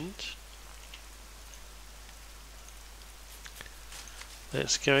mentioned.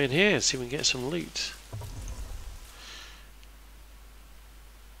 Let's go in here and see if we can get some loot.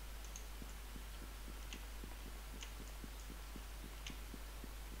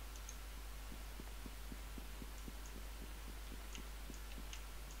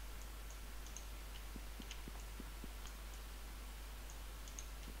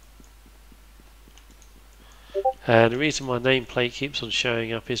 The reason my nameplate keeps on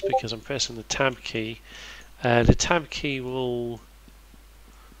showing up is because I'm pressing the tab key. The tab key will...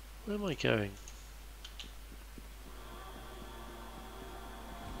 Where am I going?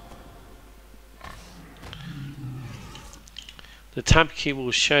 The tab key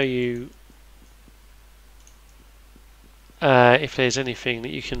will show you if there's anything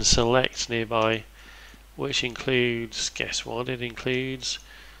that you can select nearby, which includes, guess what, it includes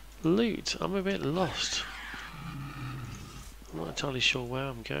loot. I'm a bit lost. I'm not entirely sure where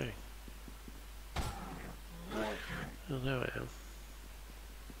I'm going. Oh, there I am.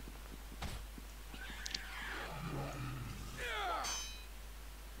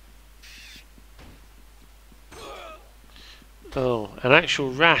 Oh, an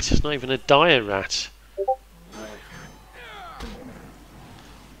actual rat. It's not even a dire rat.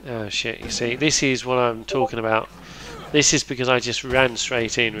 Oh shit, you see, this is what I'm talking about. This is because I just ran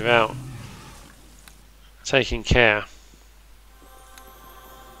straight in without taking care.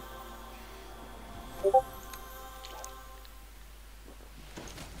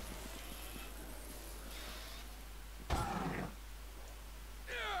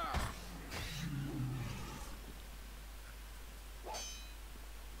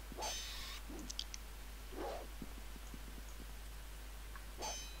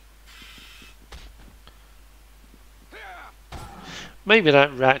 Maybe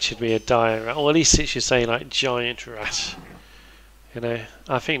that rat should be a dire rat, or at least it should say like giant rat. You know,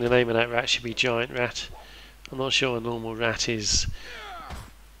 I think the name of that rat should be giant rat. I'm not sure a normal rat is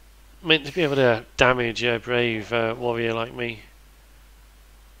meant to be able to damage a brave warrior like me,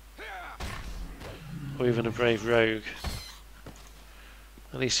 or even a brave rogue.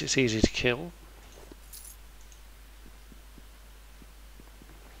 At least it's easy to kill.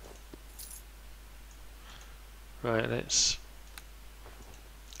 Right, let's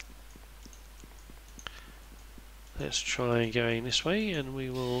try going this way, and we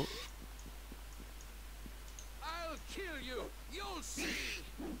will. I'll kill you. You'll see.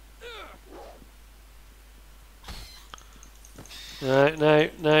 No,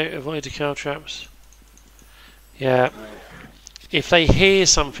 avoid the cow traps. Yeah, if they hear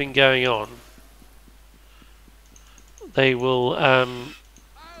something going on, they will I'll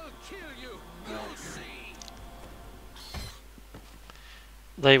kill you. You'll see.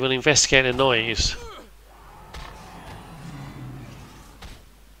 investigate the noise.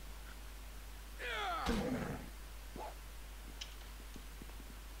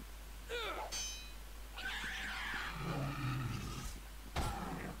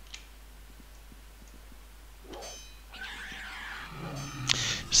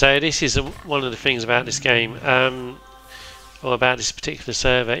 So this is one of the things about this game, or about this particular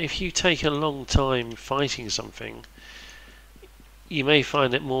server. If you take a long time fighting something, you may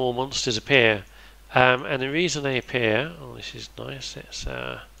find that more monsters appear. And the reason they appear, oh, this is nice. Let's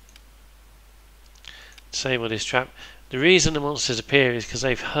disable this trap. The reason the monsters appear is because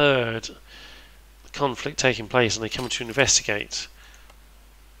they've heard the conflict taking place and they come to investigate.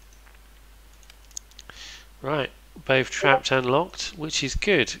 Right. Both trapped and locked, which is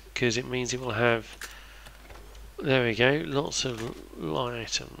good because it means it will have, there we go, lots of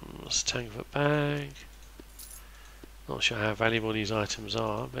items. Tank foot bag. Not sure how valuable these items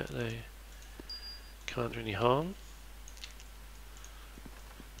are, but they can't do any harm.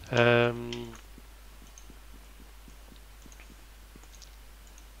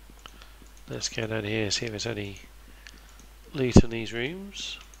 Let's go down here, see if there's any loot in these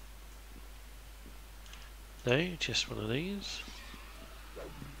rooms. No, just one of these.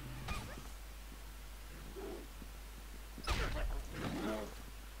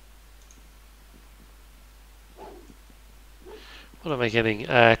 What am I getting?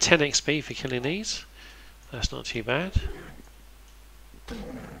 10 XP for killing these. That's not too bad.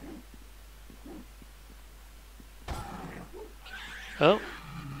 Oh,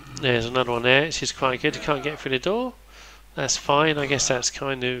 there's another one there. This is quite good. You can't get through the door. That's fine. I guess that's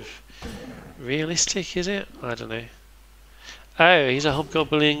kind of realistic, is it? I don't know. Oh, he's a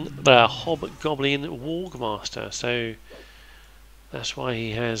hobgoblin wargmaster, so that's why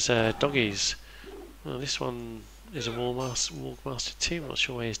he has doggies. Well, this one is a wargmaster too. I'm not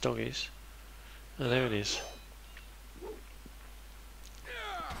sure where his dog is. Oh, there it is.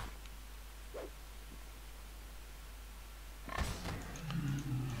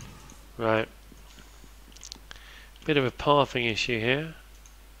 Right. Bit of a pathing issue here.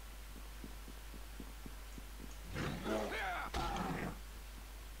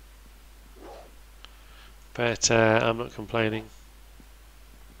 But I'm not complaining.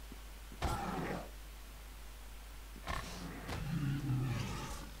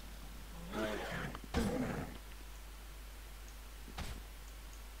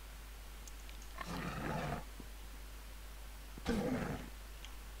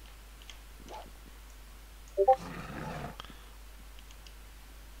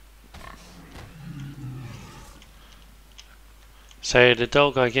 So the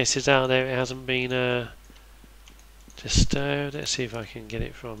dog, I guess, is out there. It hasn't been disturbed. Let's see if I can get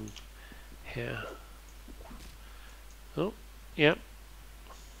it from here. Oh, yep.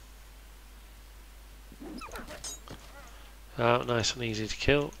 Oh, nice and easy to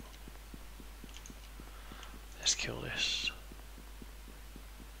kill. Let's kill this.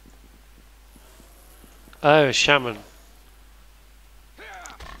 Oh, a shaman.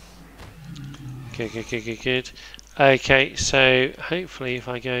 Good. Okay, so hopefully if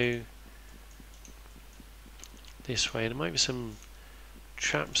I go this way, there might be some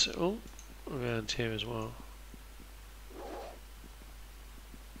traps around here as well.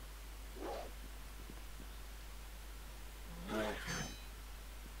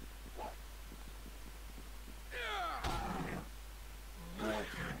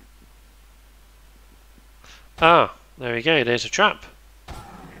 Ah, there we go, there's a trap. I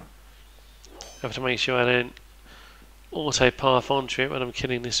have to make sure I don't auto path onto it when I'm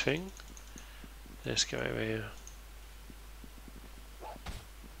killing this thing. Let's go over here.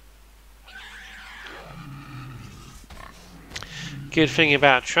 Good thing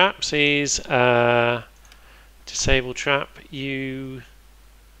about traps is disable trap, you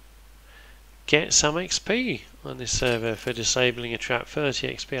get some XP on this server for disabling a trap. 30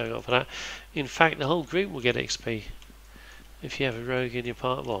 XP I got for that. In fact, the whole group will get XP if you have a rogue in your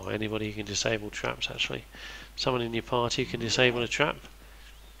party. Well, anybody who can disable traps actually. Someone in your party can disable a trap.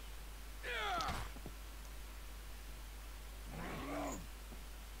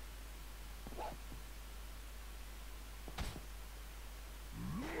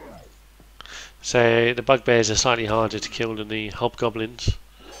 So the bugbears are slightly harder to kill than the hobgoblins.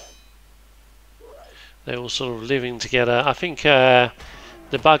 They're all sort of living together. I think the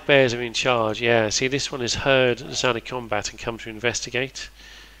bugbears are in charge. Yeah, see, this one has heard the sound of combat and come to investigate,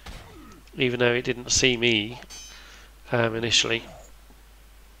 even though it didn't see me initially.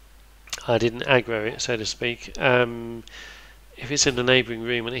 I didn't aggro it, so to speak. If it's in the neighbouring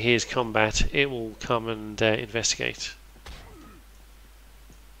room and it hears combat, it will come and investigate.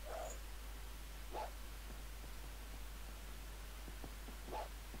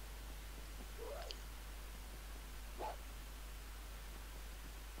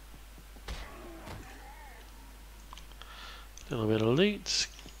 A little bit of loot.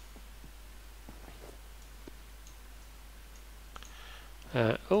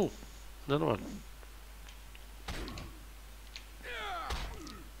 Oh, another one.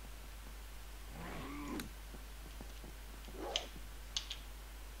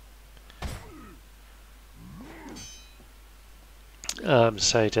 I'm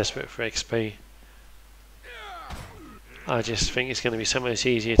so desperate for XP. I just think it's going to be so much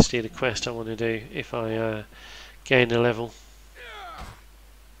easier to do the quest I want to do if I gain a level.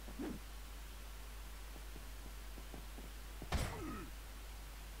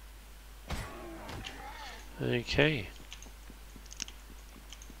 Okay.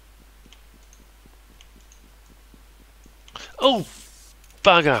 Oh,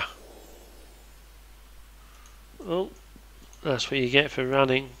 bugger! Oh, that's what you get for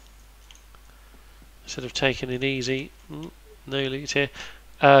running. Instead of taking it easy. No loot here.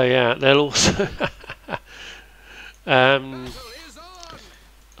 Oh yeah, they'll also...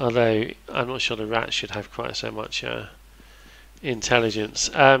 although, I'm not sure the rats should have quite so much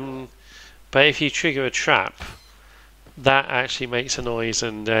intelligence. But if you trigger a trap, that actually makes a noise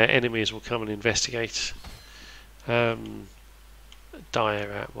and enemies will come and investigate. Dire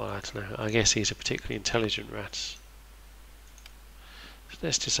rat, well, I don't know. I guess these are particularly intelligent rats. So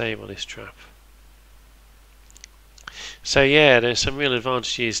let's disable this trap. So yeah, there's some real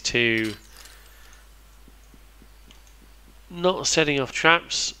advantages to not setting off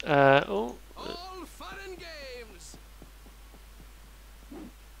traps. All fun and games.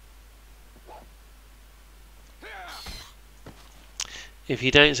 If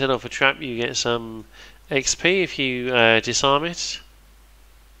you don't set off a trap, you get some XP if you disarm it.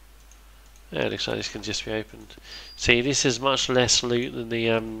 Yeah, it looks like this can just be opened. See, this is much less loot than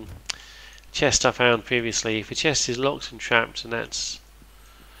the chest I found previously. If a chest is locked and trapped, and that's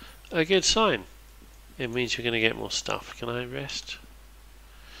a good sign. It means you're going to get more stuff. Can I rest?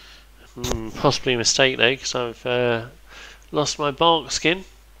 Possibly a mistake though, because I've lost my bark skin.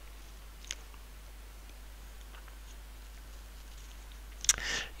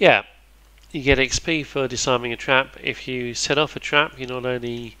 Yeah, you get XP for disarming a trap. If you set off a trap, you not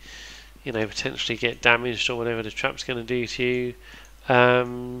only, you know, potentially get damaged or whatever the trap's going to do to you,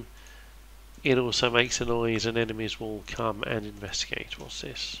 it also makes a noise and enemies will come and investigate. What's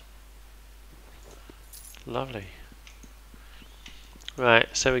this? Lovely. Right,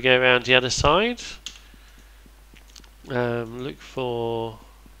 so we go around the other side. Look for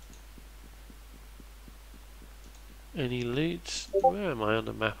any loot. Where am I on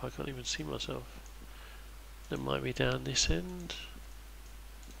the map? I can't even see myself. It might be down this end.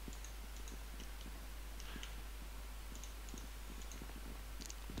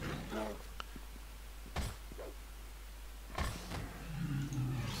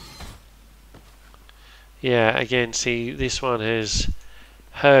 Yeah, again, see, this one has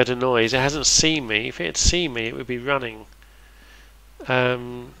heard a noise. It hasn't seen me. If it had seen me, it would be running.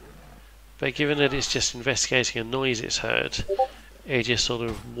 But given that it's just investigating a noise it's heard, it just sort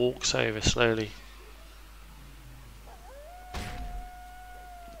of walks over slowly.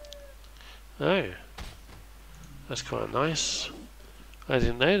 Oh, that's quite nice. I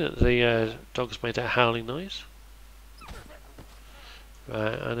didn't know that the dogs made that howling noise.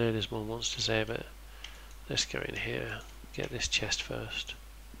 Right, I know there's more monsters there, but let's go in here. Get this chest first.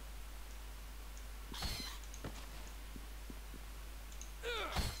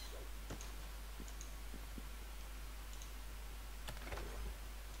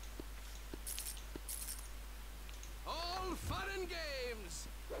 All fun and games.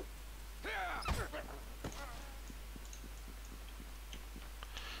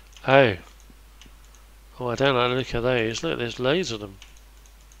 Oh. Oh, I don't like the look of those. Look, there's loads of them.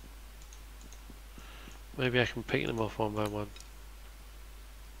 Maybe I can pick them off one by one.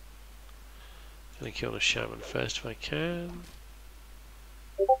 Gonna kill the shaman first if I can.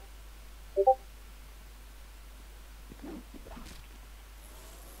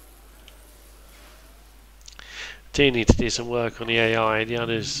 Do need to do some work on the AI. The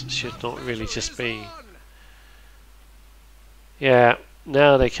others should not really just be. Yeah,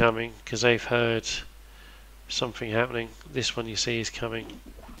 now they're coming because they've heard something happening. This one you see is coming.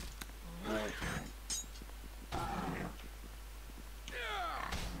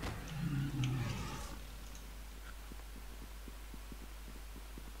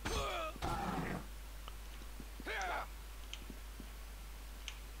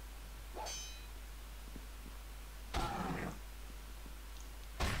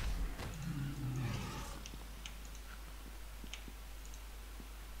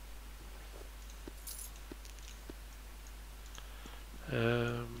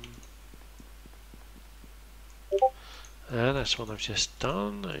 That's one I've just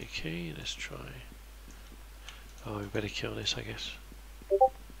done. Okay, let's try. Oh, we better kill this, I guess.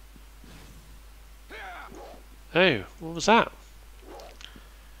 Oh, what was that?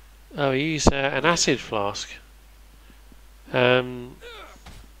 Oh, he used an acid flask.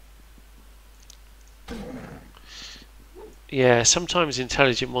 Yeah, sometimes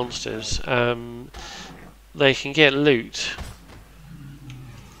intelligent monsters, they can get loot.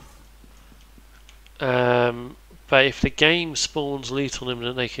 But if the game spawns loot on them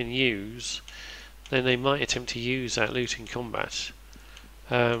that they can use, then they might attempt to use that loot in combat,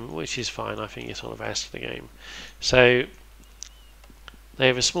 which is fine. I think it's all the best for the game. So they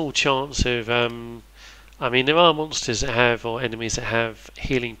have a small chance of. I mean, there are monsters that have, or enemies that have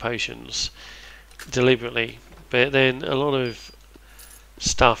healing potions deliberately, but then a lot of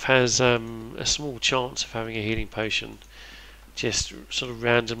stuff has a small chance of having a healing potion, just sort of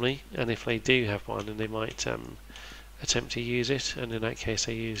randomly. And if they do have one, then they might attempt to use it, and in that case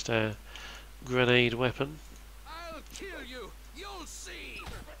they used a grenade weapon. I'll kill you. You'll see.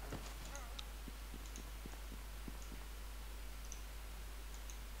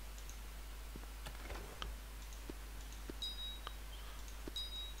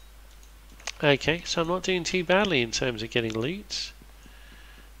 Okay, so I'm not doing too badly in terms of getting loot.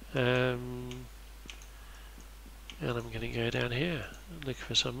 And I'm going to go down here and look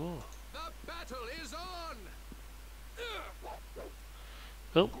for some more. The battle is on.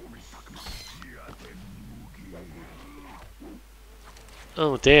 Oh.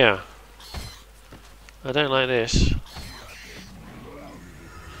 Oh dear. I don't like this.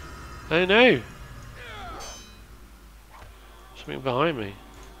 Oh no! Something behind me.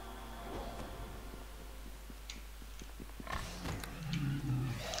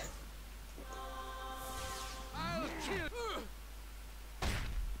 I'll kill.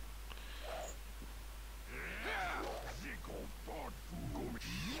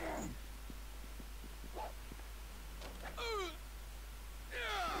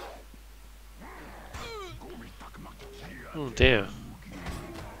 Oh dear.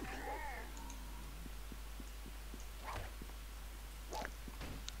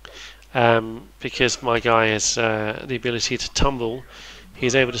 Because my guy has the ability to tumble,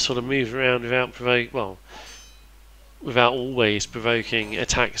 he's able to sort of move around without always provoking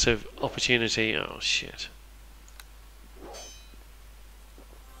attacks of opportunity. Oh shit.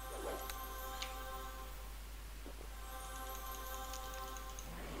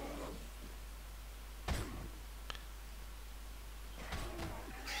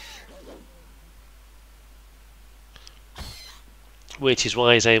 Which is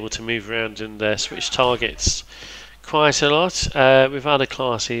why he's able to move around and switch targets quite a lot. With other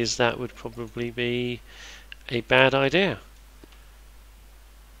classes that would probably be a bad idea,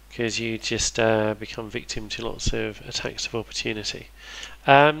 because you just become victim to lots of attacks of opportunity.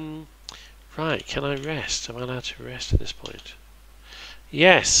 Right, can I rest? Am I allowed to rest at this point?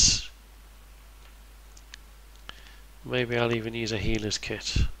 Yes! Maybe I'll even use a healer's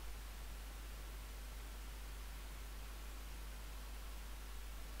kit.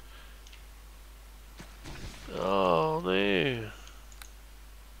 Oh no!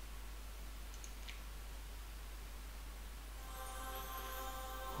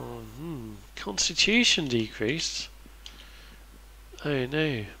 Oh, Constitution decreased? Oh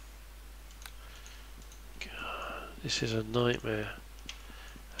no. God, this is a nightmare.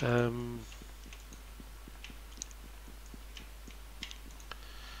 I'm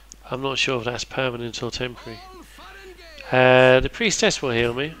not sure if that's permanent or temporary. The priestess will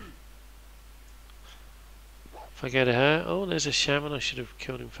heal me. If I go to her, oh, there's a shaman. I should have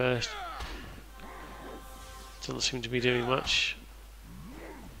killed him first. Doesn't seem to be doing much.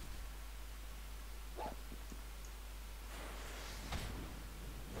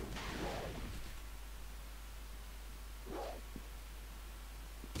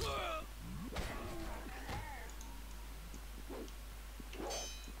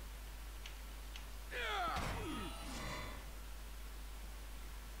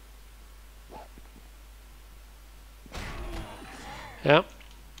 Yep,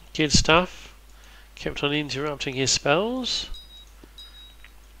 good stuff. Kept on interrupting his spells.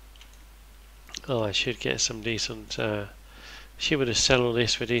 Oh, I should get some decent... she would have sold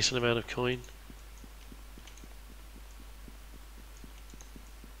this for a decent amount of coin.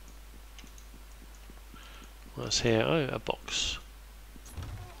 What's here? Oh, a box.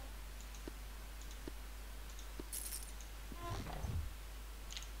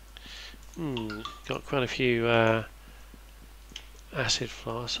 Got quite a few acid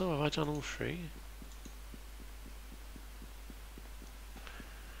flasks. Oh, have I done all three?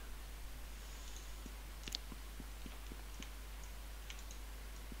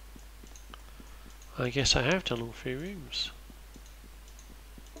 I guess I have done all three rooms.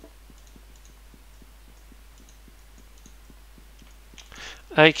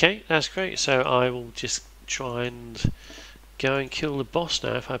 Okay, that's great. So I will just try and go and kill the boss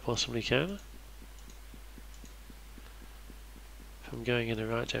now if I possibly can. If I'm going in the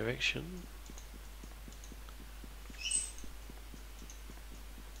right direction.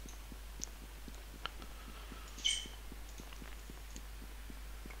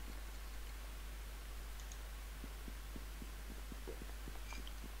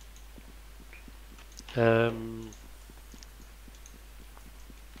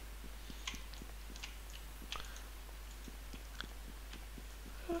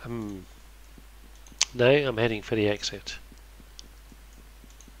 No, I'm heading for the exit.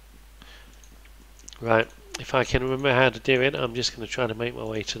 Right, if I can remember how to do it, I'm just going to try to make my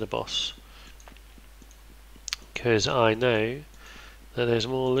way to the boss. Because I know that there's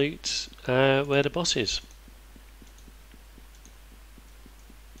more loot where the boss is.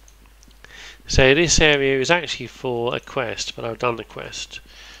 So this area is actually for a quest, but I've done the quest.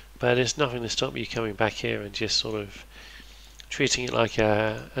 But there's nothing to stop you coming back here and just sort of treating it like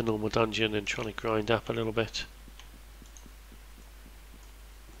a normal dungeon and trying to grind up a little bit.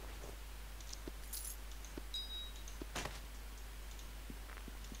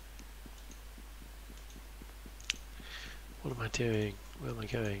 What am I doing? Where am I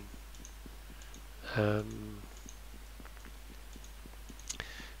going?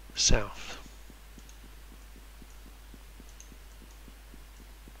 South.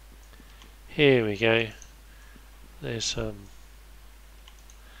 Here we go. There's some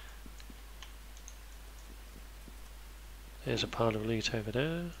there's a pile of loot over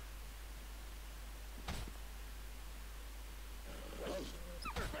there.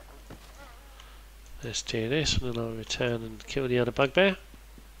 Let's do this and then I'll return and kill the other bugbear.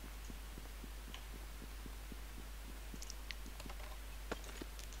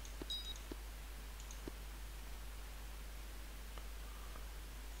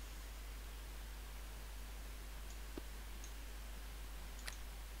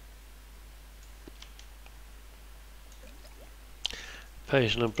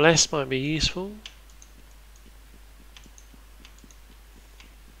 Potion of Bless might be useful.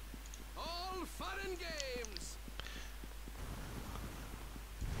 All fun and games.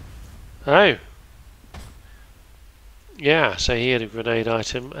 Oh! Yeah, so he had a grenade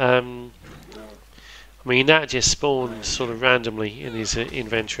item. I mean, that just spawned sort of randomly in his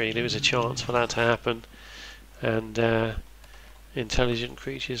inventory. There was a chance for that to happen. And intelligent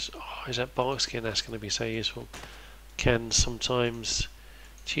creatures... Oh, is that bark skin? That's going to be so useful. Can sometimes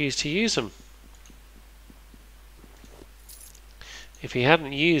choose to use them. If he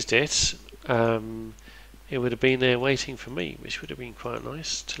hadn't used it, it would have been there waiting for me, which would have been quite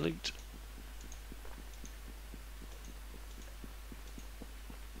nice to loot.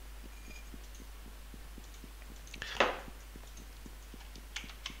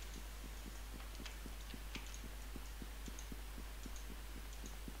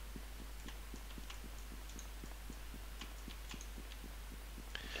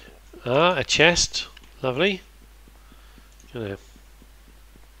 Ah, a chest. Lovely. Gonna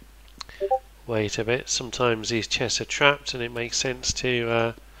wait a bit. Sometimes these chests are trapped and it makes sense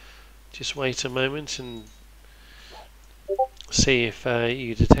to just wait a moment and see if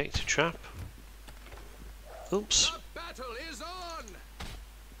you detect a trap. Oops. The battle is on.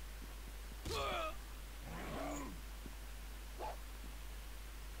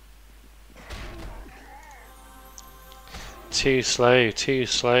 Too slow, too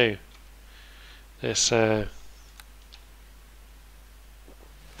slow. Let's there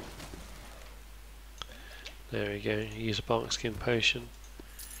we go. Use a bark skin potion.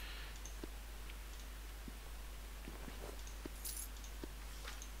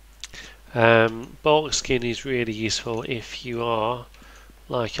 Bulk skin is really useful if you are,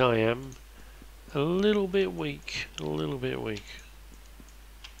 like I am, a little bit weak. A little bit weak.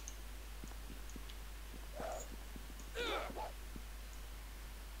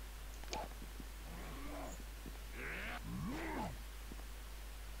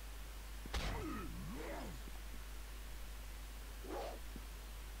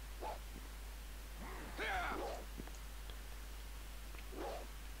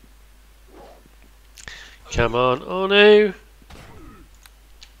 Come on. Oh no!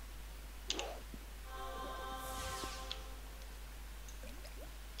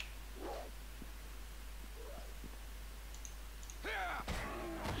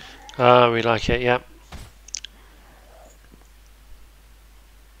 Ah, we like it, yep.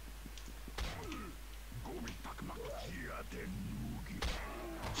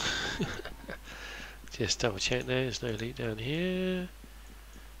 Just double check there's no leak down here.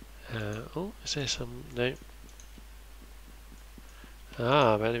 Oh, is there some? No.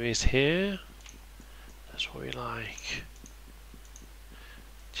 Ah, enemies here. That's what we like.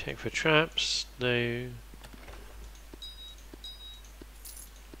 Check for traps. No.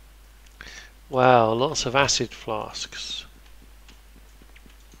 Wow, lots of acid flasks.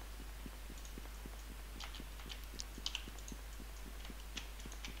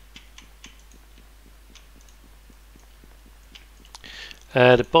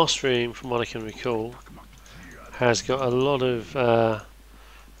 The boss room, from what I can recall, has got a lot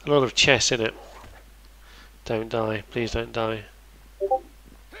of chests in it. Don't die, please don't die.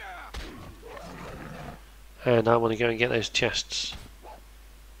 And I want to go and get those chests.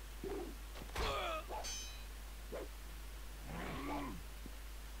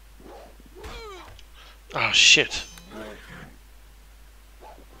 Oh shit!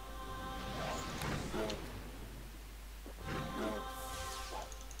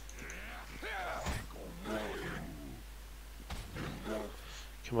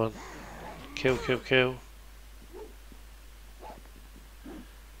 Come on. Kill, kill, kill.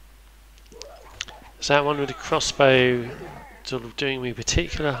 Is that one with the crossbow sort of doing me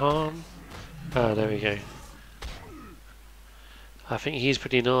particular harm? Ah, there we go. I think he's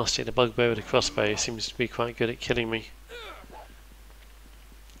pretty nasty. The bugbear with the crossbow seems to be quite good at killing me.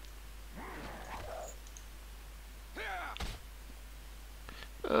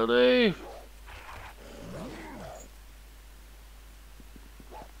 Oh no!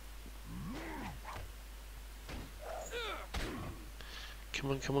 Come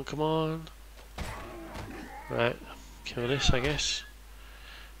on, come on, come on. Right, kill this, I guess.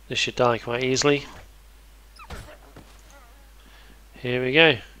 This should die quite easily. Here we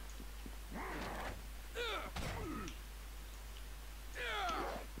go.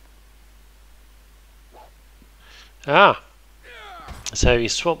 Ah! So he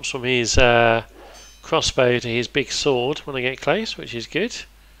swaps from his crossbow to his big sword when I get close, which is good.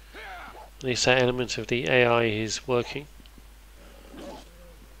 At least that element of the AI is working.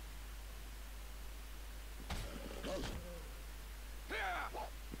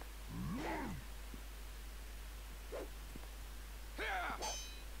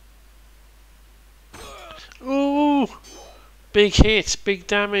 Ooh! Big hit, big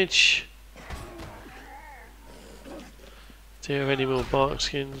damage. Do you have any more bark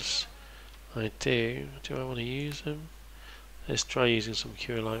skins? I do. Do I want to use them? Let's try using some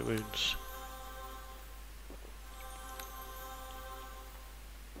cure light wounds.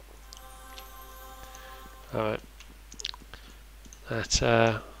 Alright.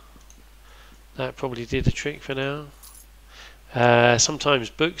 That probably did the trick for now. Sometimes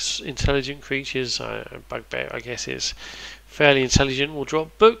books, intelligent creatures, bugbear I guess is fairly intelligent, will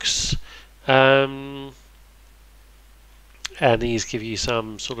drop books. And these give you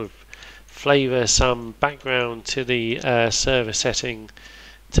some sort of flavour, some background to the server setting.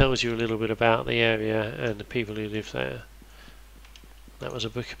 Tells you a little bit about the area and the people who live there. That was a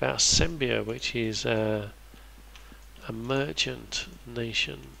book about Sembia, which is a merchant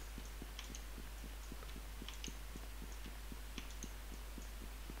nation.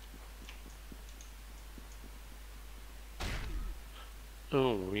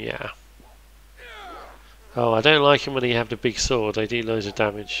 Oh yeah. Oh, I don't like him when you have the big sword. They do loads of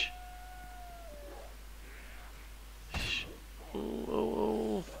damage.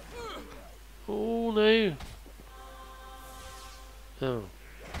 Oh, oh no! Oh,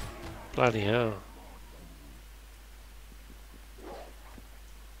 bloody hell!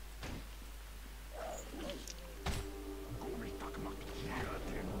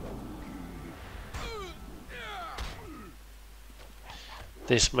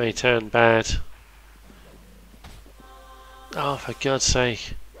 This may turn bad. Oh, for God's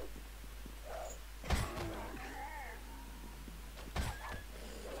sake.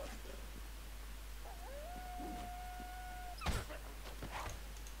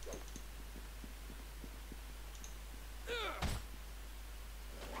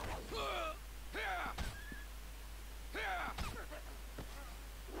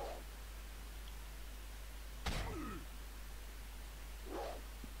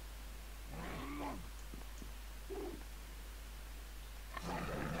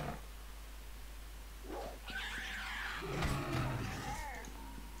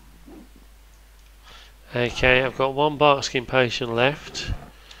 Okay, I've got one barkskin potion left.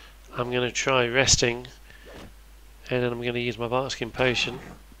 I'm going to try resting, and then I'm going to use my barkskin potion.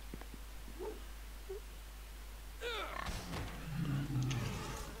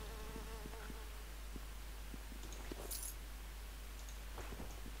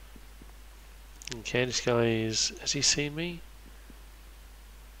 Okay, this guy is... has he seen me?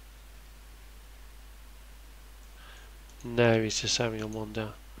 No, he's just having a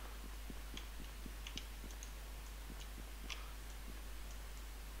wander.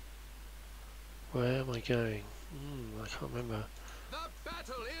 Where am I going? I can't remember. The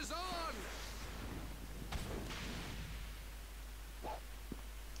battle is on!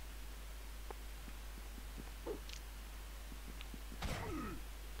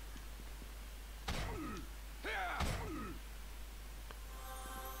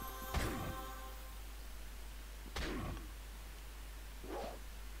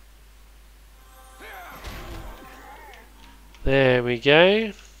 There we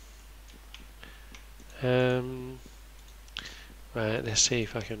go. Right, let's see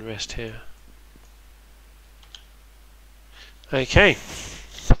if I can rest here. Okay.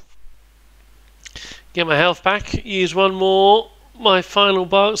 Get my health back, use one more, my final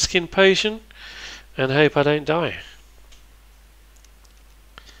barkskin potion, and hope I don't die.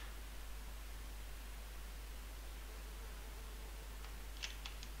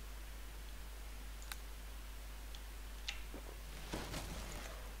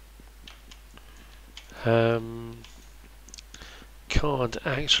 Can't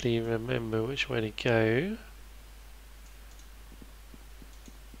actually remember which way to go.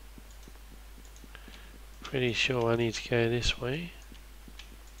 Pretty sure I need to go this way.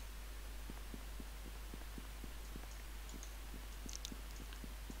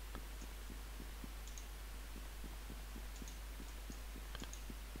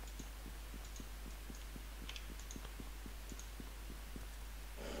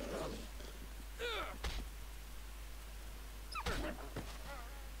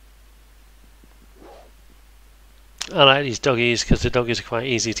 I like these doggies because the doggies are quite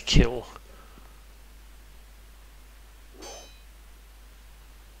easy to kill.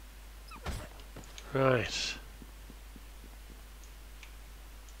 Right.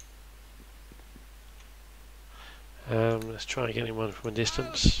 Let's try getting one from a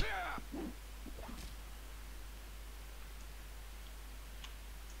distance.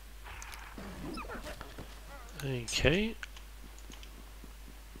 Okay.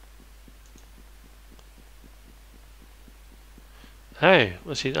 Oh,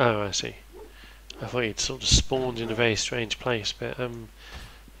 what's he? Oh, I see. I thought he'd sort of spawned in a very strange place, but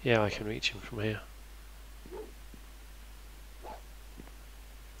yeah, I can reach him from here.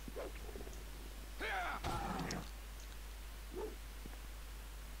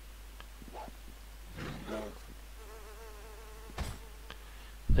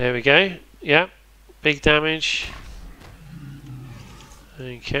 There we go. Yep, big damage.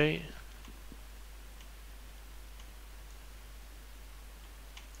 Okay.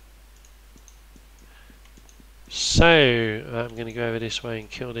 So, I'm going to go over this way and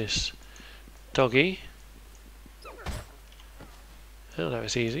kill this doggy. Oh, that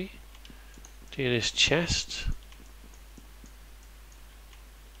was easy. Do this chest.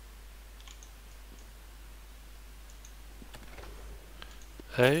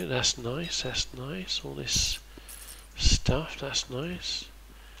 Oh, that's nice, that's nice. All this stuff, that's nice.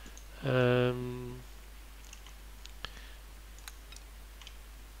 I'll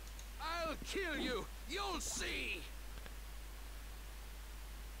kill you! You'll see!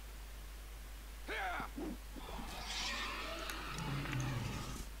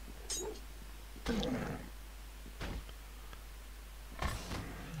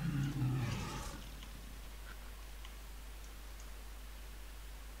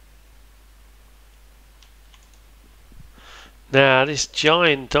 Now, this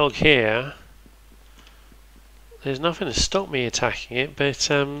giant dog here, there's nothing to stop me attacking it,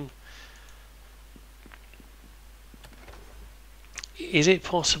 but Is it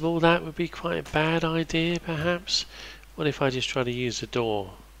possible that would be quite a bad idea, perhaps? What if I just try to use the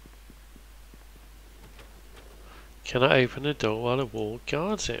door? Can I open the door while a wall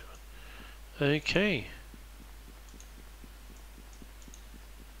guards it? Okay.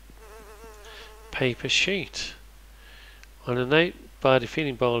 Paper sheet. On a note by the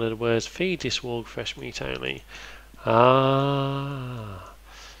feeding bowl of the words, feed this warg fresh meat only. Ah.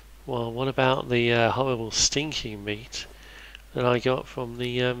 Well, what about the horrible stinking meat that I got from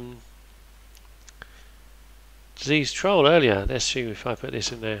the diseased troll earlier? Let's see if I put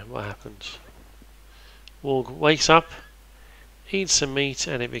this in there, what happens. Warg wakes up, eats some meat,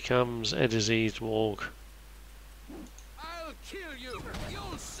 and it becomes a diseased warg. I'll kill you.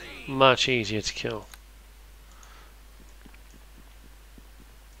 You'll see. Much easier to kill.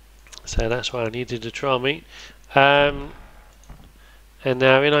 So that's why I needed the troll meat. And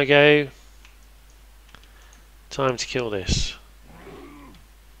now in I go. Time to kill this.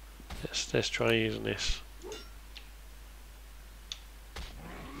 Let's try using this.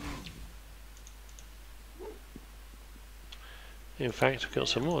 In fact, I've got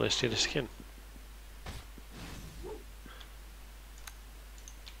some more. Let's do this again.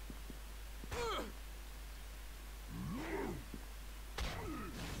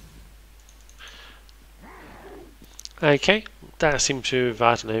 Okay, that seems to have,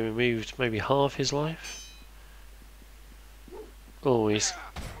 I don't know, removed maybe half his life. Oh, he's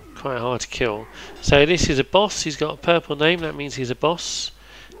quite hard to kill. So this is a boss. He's got a purple name. That means he's a boss.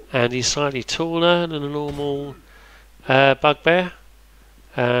 And he's slightly taller than a normal bugbear.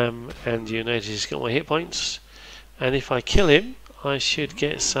 And you notice he's got more hit points. And if I kill him, I should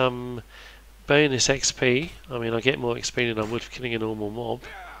get some bonus XP. I mean, I get more XP than I would for killing a normal mob.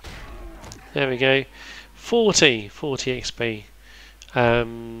 There we go. 40 XP.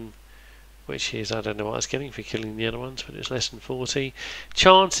 Which is, I don't know what I was getting for killing the other ones, but it's less than 40.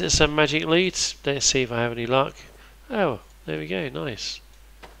 Chance at some magic loot. Let's see if I have any luck. Oh, there we go, nice.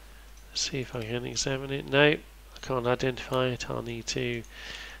 Let's see if I can examine it. No, I can't identify it. I'll need to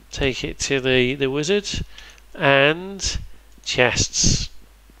take it to the wizard. And chests.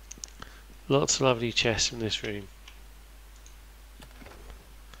 Lots of lovely chests in this room.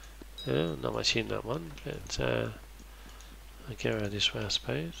 Not much in that one, but I'll go around this way, I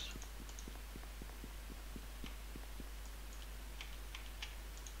suppose.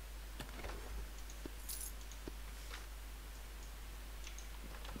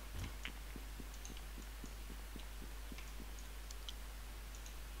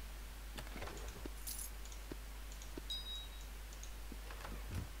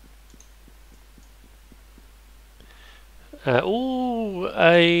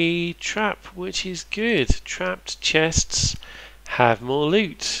 A trap, which is good. Trapped chests have more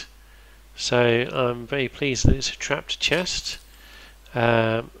loot. So I'm very pleased that it's a trapped chest.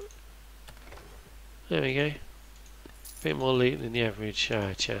 There we go. A bit more loot than the average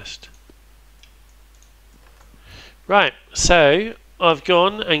chest. Right, so I've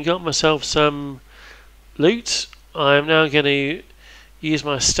gone and got myself some loot. I'm now going to use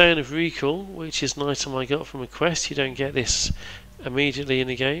my Stone of Recall, which is an item I got from a quest. You don't get this immediately in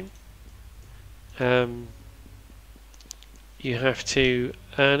the game. You have to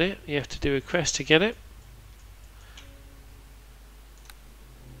earn it. You have to do a quest to get it.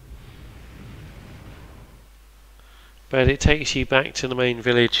 But it takes you back to the main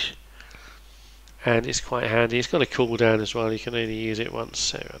village, and it's quite handy. It's got a cooldown as well. You can only use it once,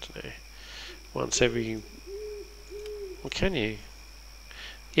 so I don't know, once every... What can you?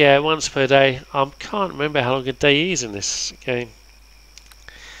 Yeah, once per day. I can't remember how long a day is in this game.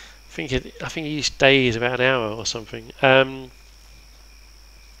 I think each day is about an hour or something.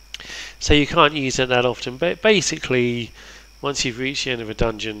 So you can't use it that often. But basically, once you've reached the end of a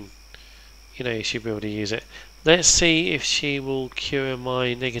dungeon, you know you should be able to use it. Let's see if she will cure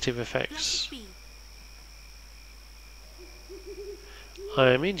my negative effects.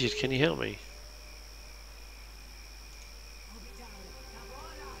 I am injured. Can you help me?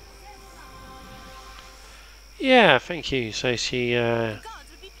 Yeah, thank you. So she, yeah,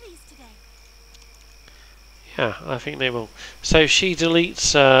 I think they will. So she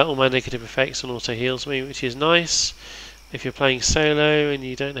deletes all my negative effects and also heals me, which is nice. If you're playing solo and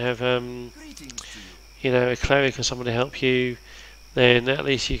you don't have, you know, a cleric or someone to help you, then at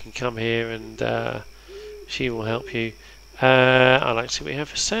least you can come here and she will help you. I'd like to see what we have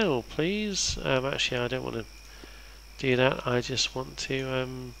for sale, please. Actually, I don't want to do that. I just want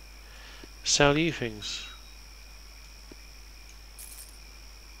to sell you things.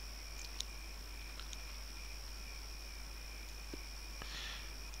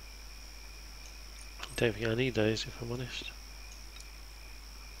 Don't think I need those, if I'm honest.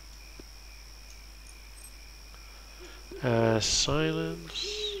 Silence.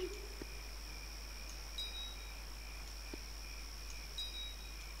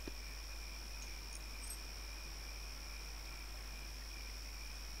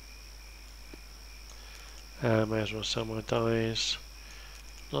 May as well sell my dies.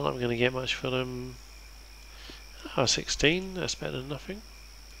 Not that I'm going to get much for them. Oh, 16, that's better than nothing.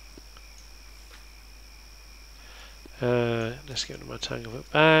 Let's get rid of my Tanglefoot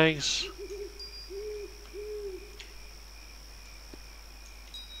bags.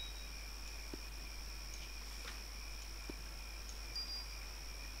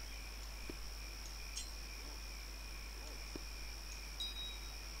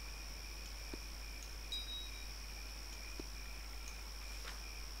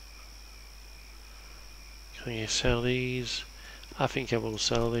 Can you sell these? I think I will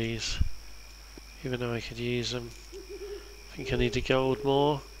sell these, even though I could use them. I think I need the gold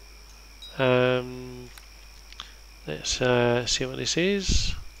more. Let's see what this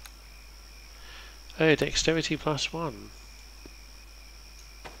is. Oh, dexterity +1.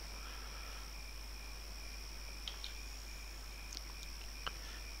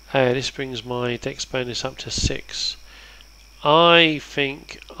 This brings my dex bonus up to 6. I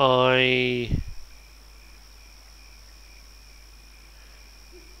think I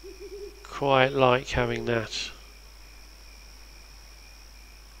quite like having that.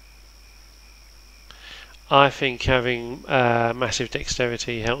 I think having massive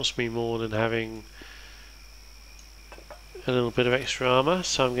dexterity helps me more than having a little bit of extra armor,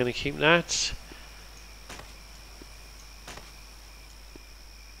 so I'm going to keep that.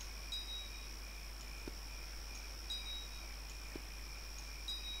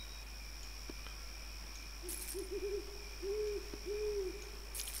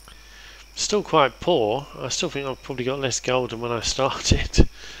 Still quite poor. I still think I've probably got less gold than when I started.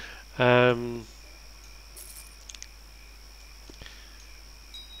 But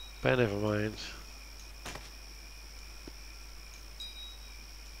never mind.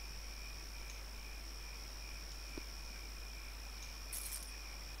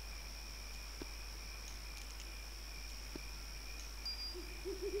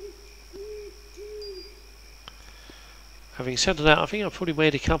 Having said that, I think I've probably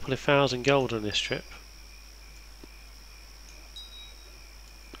made a couple of thousand gold on this trip.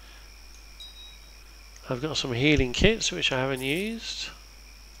 I've got some healing kits which I haven't used.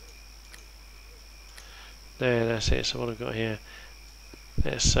 There, that's it. So what I've got here.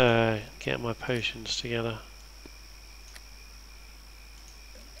 Let's get my potions together.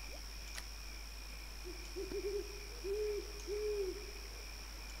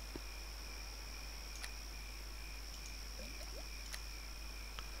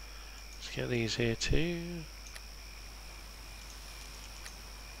 Let's get these here too.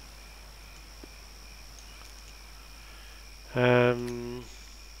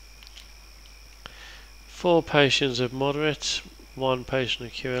 Four potions of moderate, 1 potion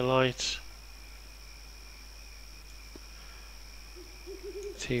of cure light,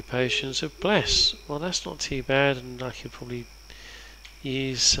 2 potions of bless. Well, that's not too bad, and I could probably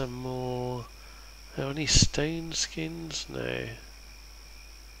use some more. Are there any stone skins? No.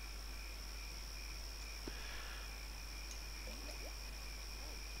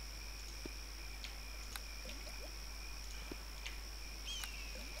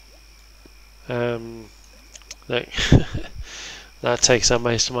 Look, that takes up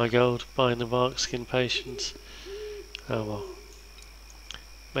most of my gold, buying the bark skin potions. Oh well.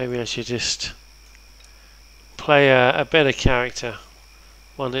 Maybe I should just play a better character.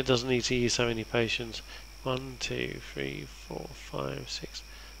 One that doesn't need to use so many potions. 1, 2, 3, 4, 5, 6,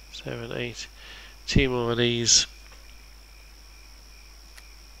 7, 8. 2 more of these.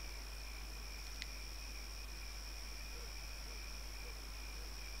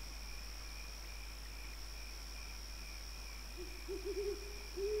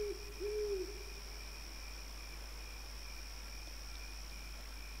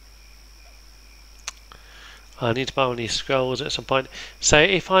 I need to buy one of these scrolls at some point. So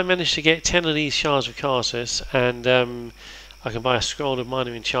if I manage to get 10 of these shards of Carsus, and I can buy a scroll of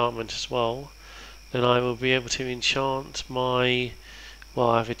minor enchantment as well, then I will be able to enchant my,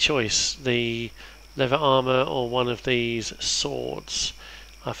 well, I have a choice, the leather armor or one of these swords.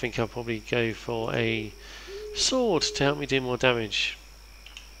 I think I'll probably go for a sword to help me do more damage.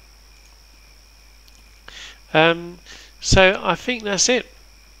 So I think that's it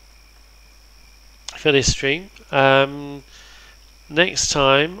for this stream. Next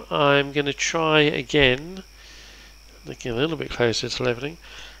time I'm going to try again, looking a little bit closer to leveling.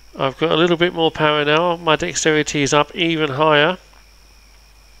 I've got a little bit more power now, my dexterity is up even higher.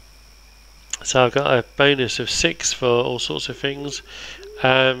 So I've got a bonus of 6 for all sorts of things.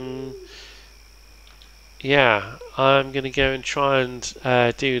 Yeah, I'm going to go and try and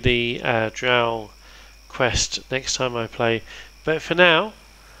do the Drow quest next time I play. But for now,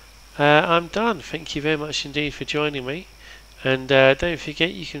 I'm done. Thank you very much indeed for joining me. And don't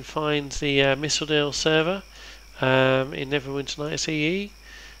forget you can find the Mistledale server in Neverwinter Nights EE.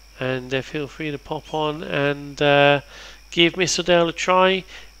 And feel free to pop on and give Mistledale a try.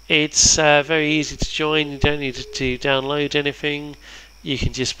 It's very easy to join. You don't need to download anything. You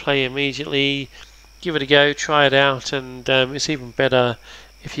can just play immediately. Give it a go, try it out, and it's even better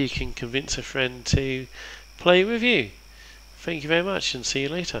if you can convince a friend to play with you. Thank you very much and see you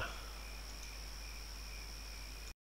later.